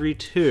Audrey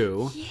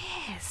 2.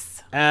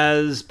 Yes.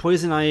 As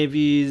Poison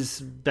Ivy's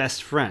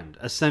best friend,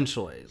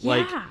 essentially. Yeah.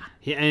 Like,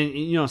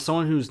 you know,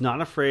 someone who's not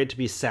afraid to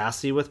be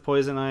sassy with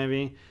Poison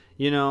Ivy.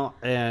 You know,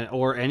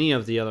 or any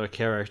of the other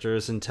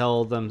characters, and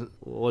tell them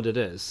what it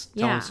is.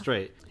 Tell them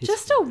straight.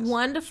 Just a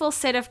wonderful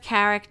set of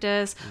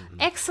characters,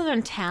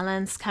 excellent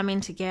talents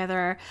coming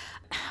together.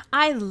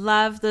 I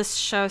love this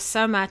show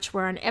so much.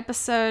 We're on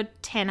episode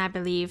 10, I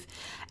believe,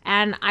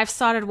 and I've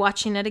started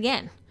watching it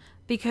again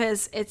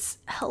because it's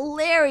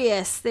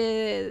hilarious.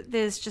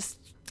 There's just,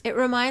 it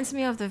reminds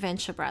me of the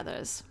Venture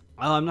Brothers.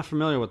 Oh, I'm not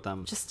familiar with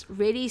them. Just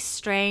really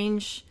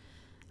strange,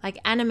 like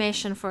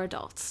animation for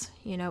adults,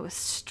 you know, with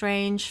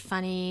strange,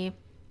 funny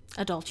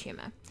adult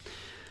humor.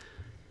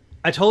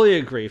 I totally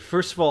agree.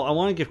 First of all, I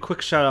want to give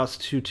quick shout outs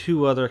to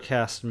two other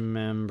cast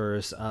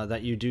members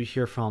that you do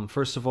hear from.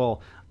 First of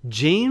all,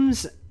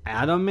 James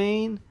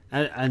Adamian,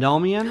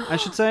 I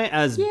should say,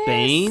 as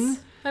Bane.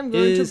 I'm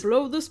going to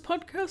blow this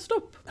podcast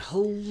up.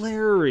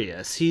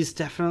 Hilarious. He's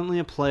definitely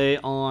a play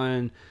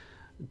on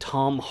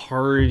Tom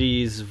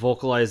Hardy's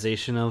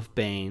vocalization of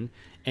Bane,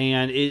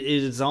 and it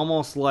is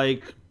almost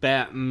like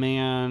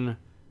Batman.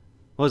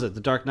 What was it?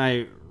 The Dark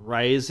Knight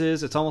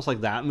Rises. It's almost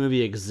like that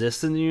movie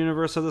exists in the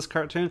universe of this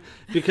cartoon,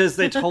 because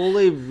they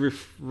totally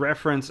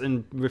reference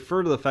and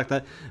refer to the fact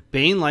that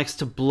Bane likes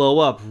to blow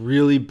up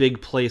really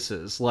big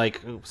places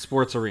like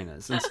sports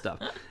arenas and stuff,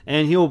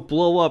 and he'll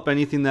blow up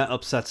anything that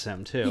upsets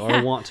him too,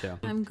 or want to.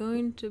 I'm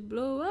going to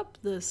blow up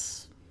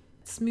this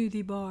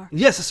smoothie bar.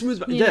 Yes, a smoothie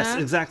bar. You Yes,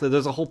 know? exactly.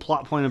 There's a whole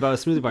plot point about a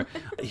smoothie bar.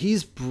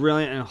 He's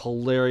brilliant and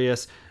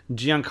hilarious.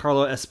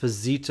 Giancarlo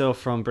Esposito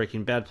from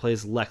Breaking Bad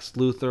plays Lex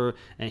Luthor,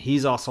 and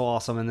he's also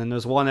awesome. And then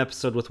there's one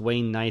episode with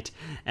Wayne Knight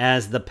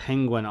as the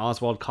Penguin.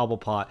 Oswald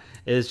Cobblepot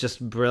is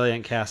just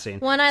brilliant casting.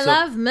 I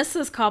love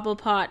Mrs.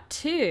 Cobblepot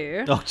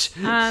too. Oh,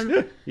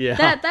 yeah.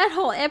 That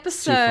whole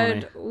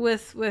episode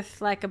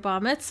with like a bar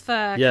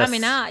mitzvah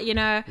coming out,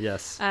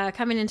 Yes.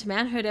 Coming into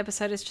manhood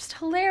episode is just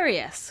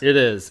hilarious. It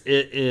is.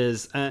 It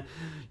is.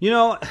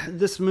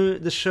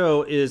 This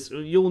show is,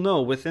 you'll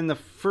know within the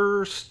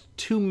first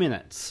 2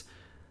 minutes.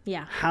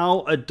 Yeah.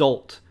 How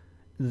adult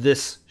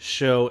this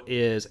show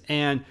is.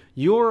 And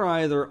you're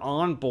either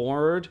on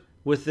board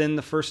within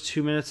the first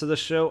 2 minutes of the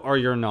show, or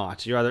you're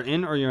not. You're either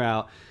in or you're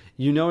out.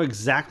 You know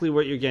exactly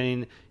what you're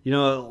getting.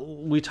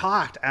 We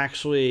talked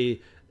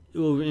actually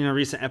in a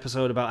recent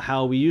episode about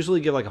how we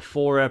usually give like a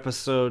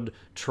 4-episode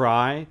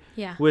try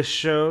with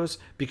shows,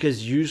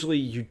 because usually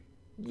you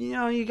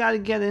got to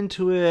get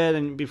into it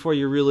and before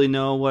you really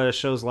know what a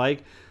show's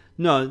like.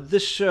 No,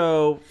 this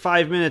show,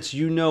 5 minutes,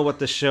 you know what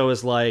the show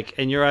is like,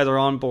 and you're either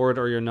on board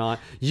or you're not.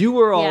 You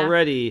were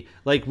already,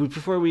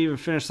 before we even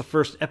finished the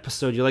first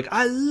episode, you're like,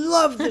 I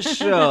love this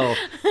show!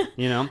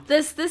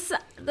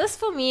 This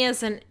for me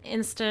is an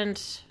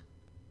instant,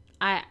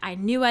 I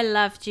knew I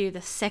loved you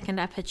the second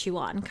I put you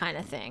on kind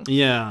of thing.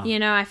 Yeah.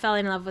 I fell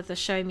in love with the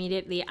show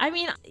immediately. I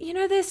mean,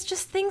 there's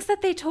just things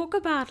that they talk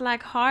about,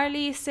 like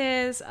Harley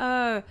says,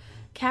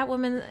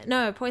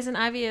 Poison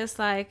Ivy is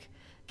like,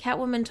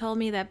 Catwoman told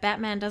me that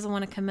Batman doesn't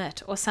want to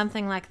commit, or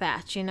something like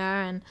that,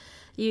 and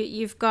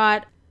you've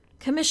got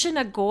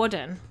Commissioner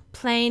Gordon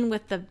playing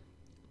with the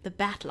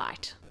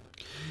Batlight.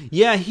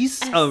 Yeah,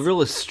 he's a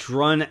really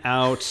strung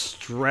out,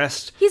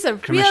 stressed He's a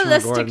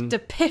realistic Gordon.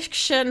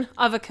 depiction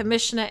of a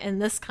commissioner in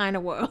this kind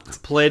of world.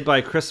 Played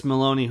by Chris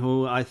Maloney,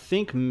 who I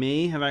think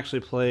may have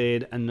actually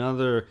played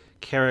another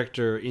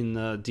character in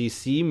the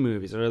DC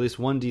movies, or at least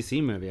one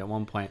DC movie at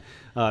one point.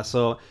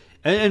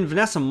 And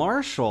Vanessa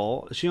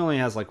Marshall, she only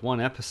has like one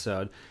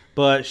episode,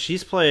 but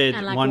she's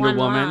played Wonder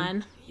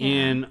Woman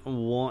in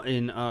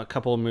a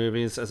couple of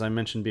movies, as I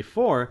mentioned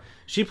before.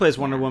 She plays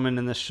Wonder Woman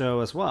in this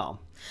show as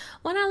well.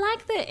 Well, I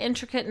like the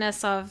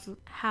intricateness of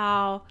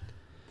how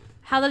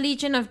the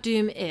Legion of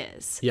Doom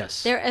is.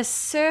 Yes.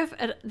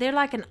 They're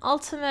like an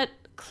ultimate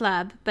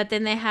club, but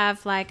then they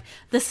have like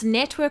this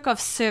network of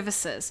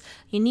services.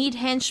 You need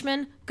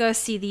henchmen, go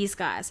see these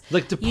guys.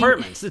 Like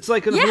departments. It's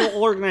like a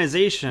whole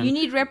organization. You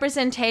need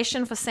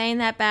representation for saying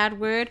that bad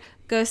word,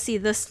 go see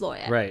this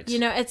lawyer. Right.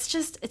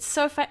 It's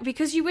so fun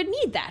because you would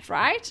need that,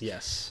 right?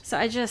 Yes. So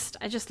I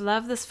just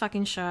love this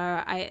fucking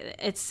show.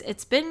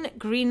 It's been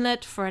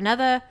greenlit for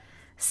another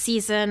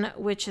season,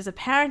 which is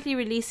apparently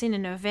releasing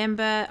in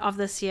November of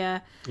this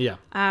year. Yeah.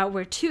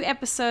 We're 2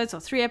 episodes or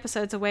 3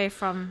 episodes away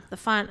from the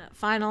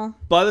final.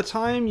 By the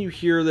time you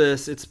hear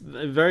this, it's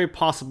very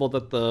possible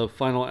that the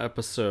final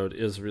episode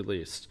is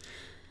released.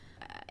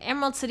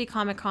 Emerald City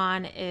Comic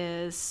Con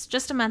is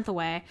just a month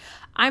away.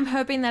 I'm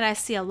hoping that I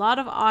see a lot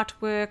of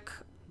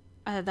artwork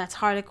that's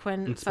Harley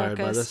Quinn inspired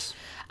focused.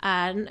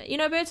 By this.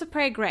 And, Birds of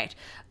Prey, great.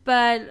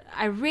 But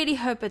I really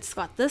hope it's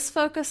got this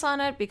focus on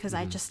it, because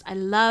I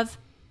love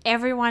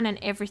everyone and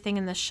everything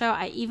in the show.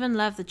 I even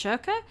love the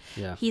Joker.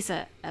 Yeah. He's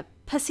a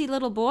pissy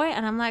little boy,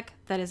 and I'm like,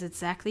 that is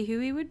exactly who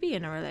he would be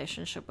in a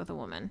relationship with a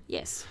woman.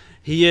 Yes.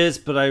 He is,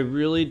 but I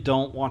really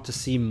don't want to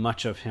see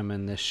much of him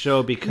in this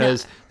show,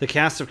 because the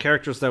cast of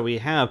characters that we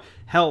have,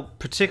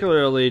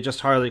 particularly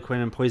just Harley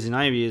Quinn and Poison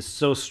Ivy, is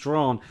so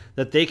strong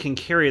that they can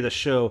carry the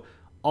show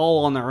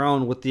all on their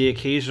own with the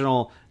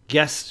occasional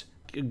guest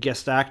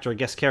actor,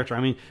 guest character.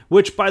 I mean,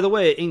 which, by the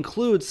way,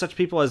 includes such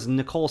people as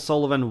Nicole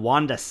Sullivan,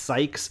 Wanda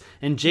Sykes,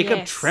 and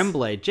Jacob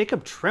Tremblay.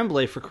 Jacob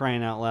Tremblay, for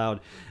crying out loud,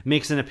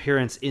 makes an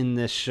appearance in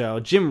this show.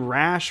 Jim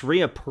Rash,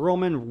 Rhea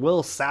Perlman,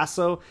 Will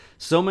Sasso,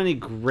 so many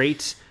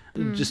great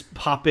just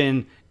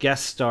pop-in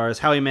guest stars.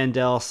 Howie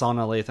Mandel,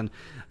 Sana Lathan,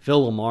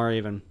 Phil Lamar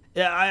even.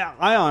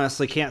 I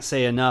honestly can't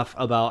say enough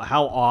about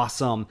how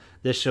awesome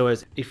this show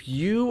is. If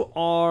you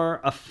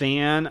are a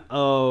fan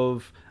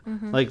of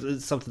like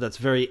something that's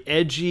very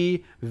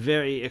edgy,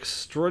 very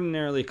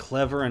extraordinarily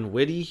clever and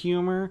witty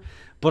humor,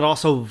 but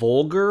also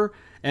vulgar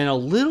and a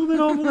little bit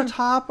over the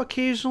top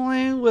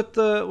occasionally with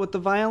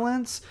the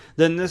violence,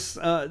 then this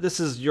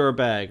is your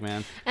bag,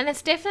 man. And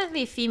it's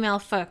definitely female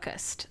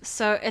focused,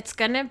 so it's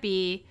gonna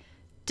be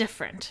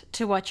different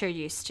to what you're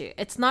used to.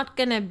 It's not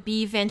going to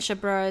be Venture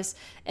Bros.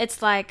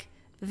 It's like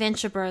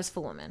Venture Bros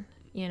for women.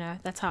 You know,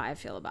 that's how I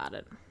feel about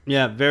it.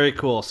 Yeah, very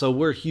cool. So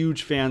we're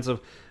huge fans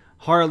of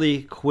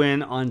Harley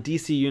Quinn on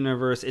DC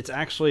Universe. It's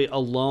actually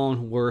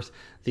alone worth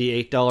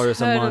the $8 a month.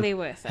 Totally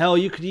worth it. Hell,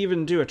 you could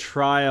even do a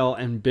trial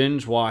and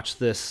binge watch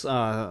this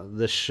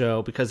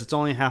show because it's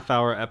only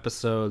half-hour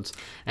episodes.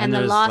 And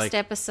the last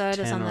episode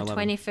is on the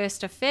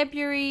 21st of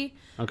February.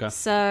 Okay.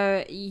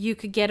 So you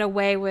could get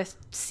away with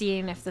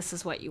seeing if this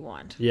is what you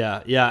want.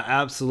 Yeah,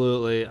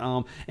 absolutely.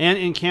 And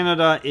in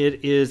Canada,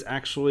 it is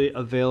actually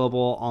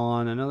available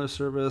on another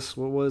service.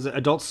 What was it?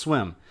 Adult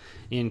Swim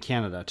in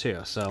Canada, too.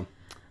 So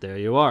there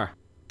you are.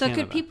 So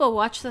Canada. could people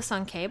watch this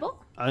on cable?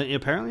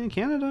 Apparently in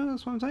Canada,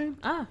 that's what I'm saying.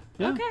 Oh,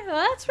 yeah. Okay.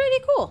 Well, that's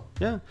really cool.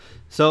 Yeah.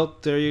 So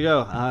there you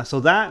go. So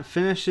that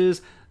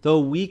finishes the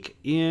week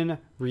in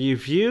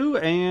review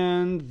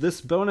and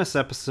this bonus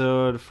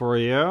episode for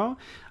you.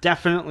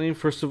 Definitely,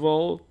 first of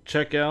all,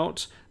 check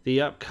out the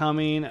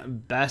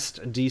upcoming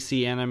Best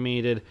DC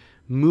Animated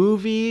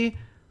Movie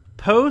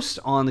post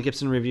on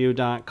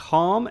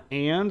thegibsonreview.com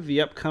and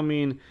the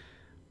upcoming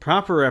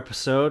proper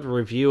episode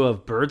review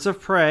of Birds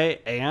of Prey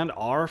and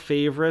our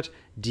favorite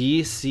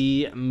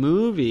DC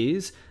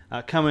movies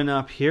coming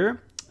up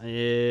here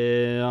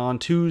on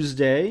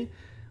Tuesday.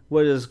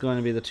 What is going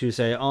to be the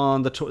Tuesday?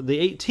 On the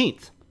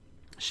 18th.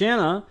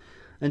 Shanna,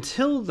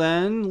 until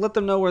then, let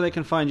them know where they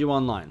can find you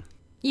online.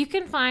 You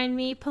can find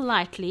me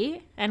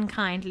politely and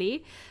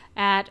kindly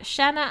at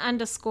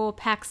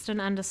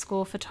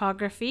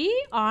Shanna_Paxton_photography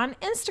on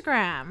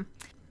Instagram.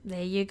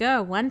 There you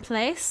go. One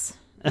place.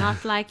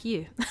 Not like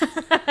you.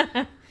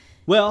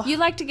 Well, you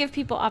like to give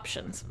people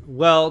options.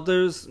 Well,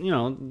 there's, the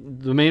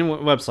main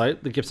website,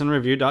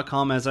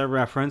 thegibsonreview.com, as I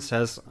referenced,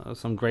 has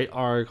some great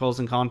articles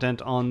and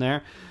content on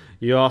there.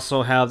 You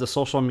also have the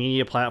social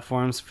media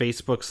platforms,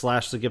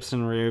 Facebook / The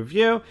Gibson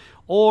Review,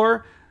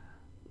 or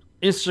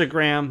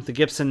Instagram, The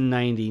Gibson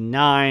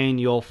 99.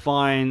 You'll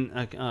find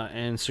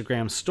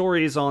Instagram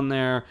stories on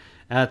there.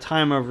 At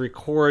time of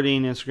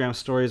recording, Instagram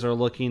stories are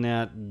looking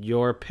at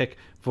your pick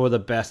for the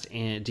best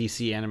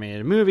DC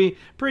animated movie.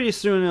 Pretty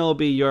soon it'll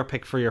be your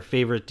pick for your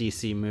favorite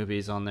DC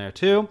movies on there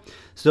too.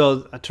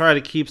 So I try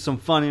to keep some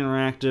fun,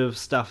 interactive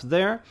stuff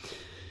there.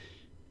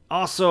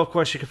 Also, of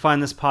course, you can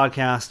find this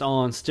podcast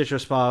on Stitcher,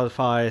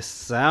 Spotify,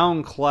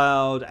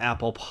 SoundCloud,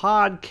 Apple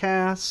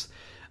Podcasts.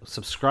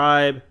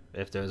 Subscribe.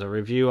 If there's a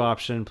review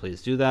option,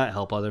 please do that.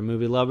 Help other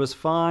movie lovers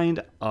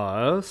find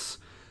us.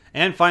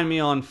 And find me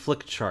on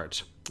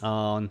Flickchart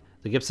on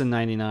the Gibson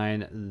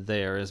 99.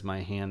 There is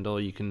my handle.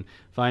 You can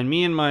find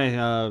me in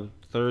my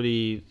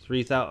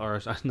 33,000,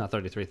 or not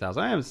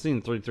 33,000. I haven't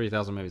seen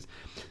 33,000 movies.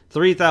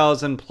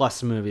 3,000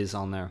 plus movies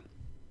on there.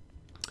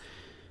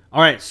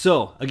 All right,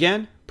 so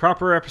again,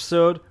 proper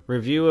episode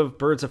review of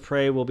Birds of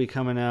Prey will be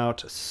coming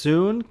out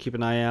soon. Keep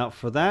an eye out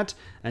for that.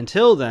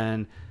 Until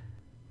then,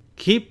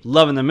 keep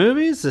loving the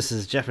movies. This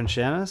is Jeff and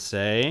Shanna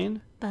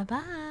saying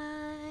bye-bye.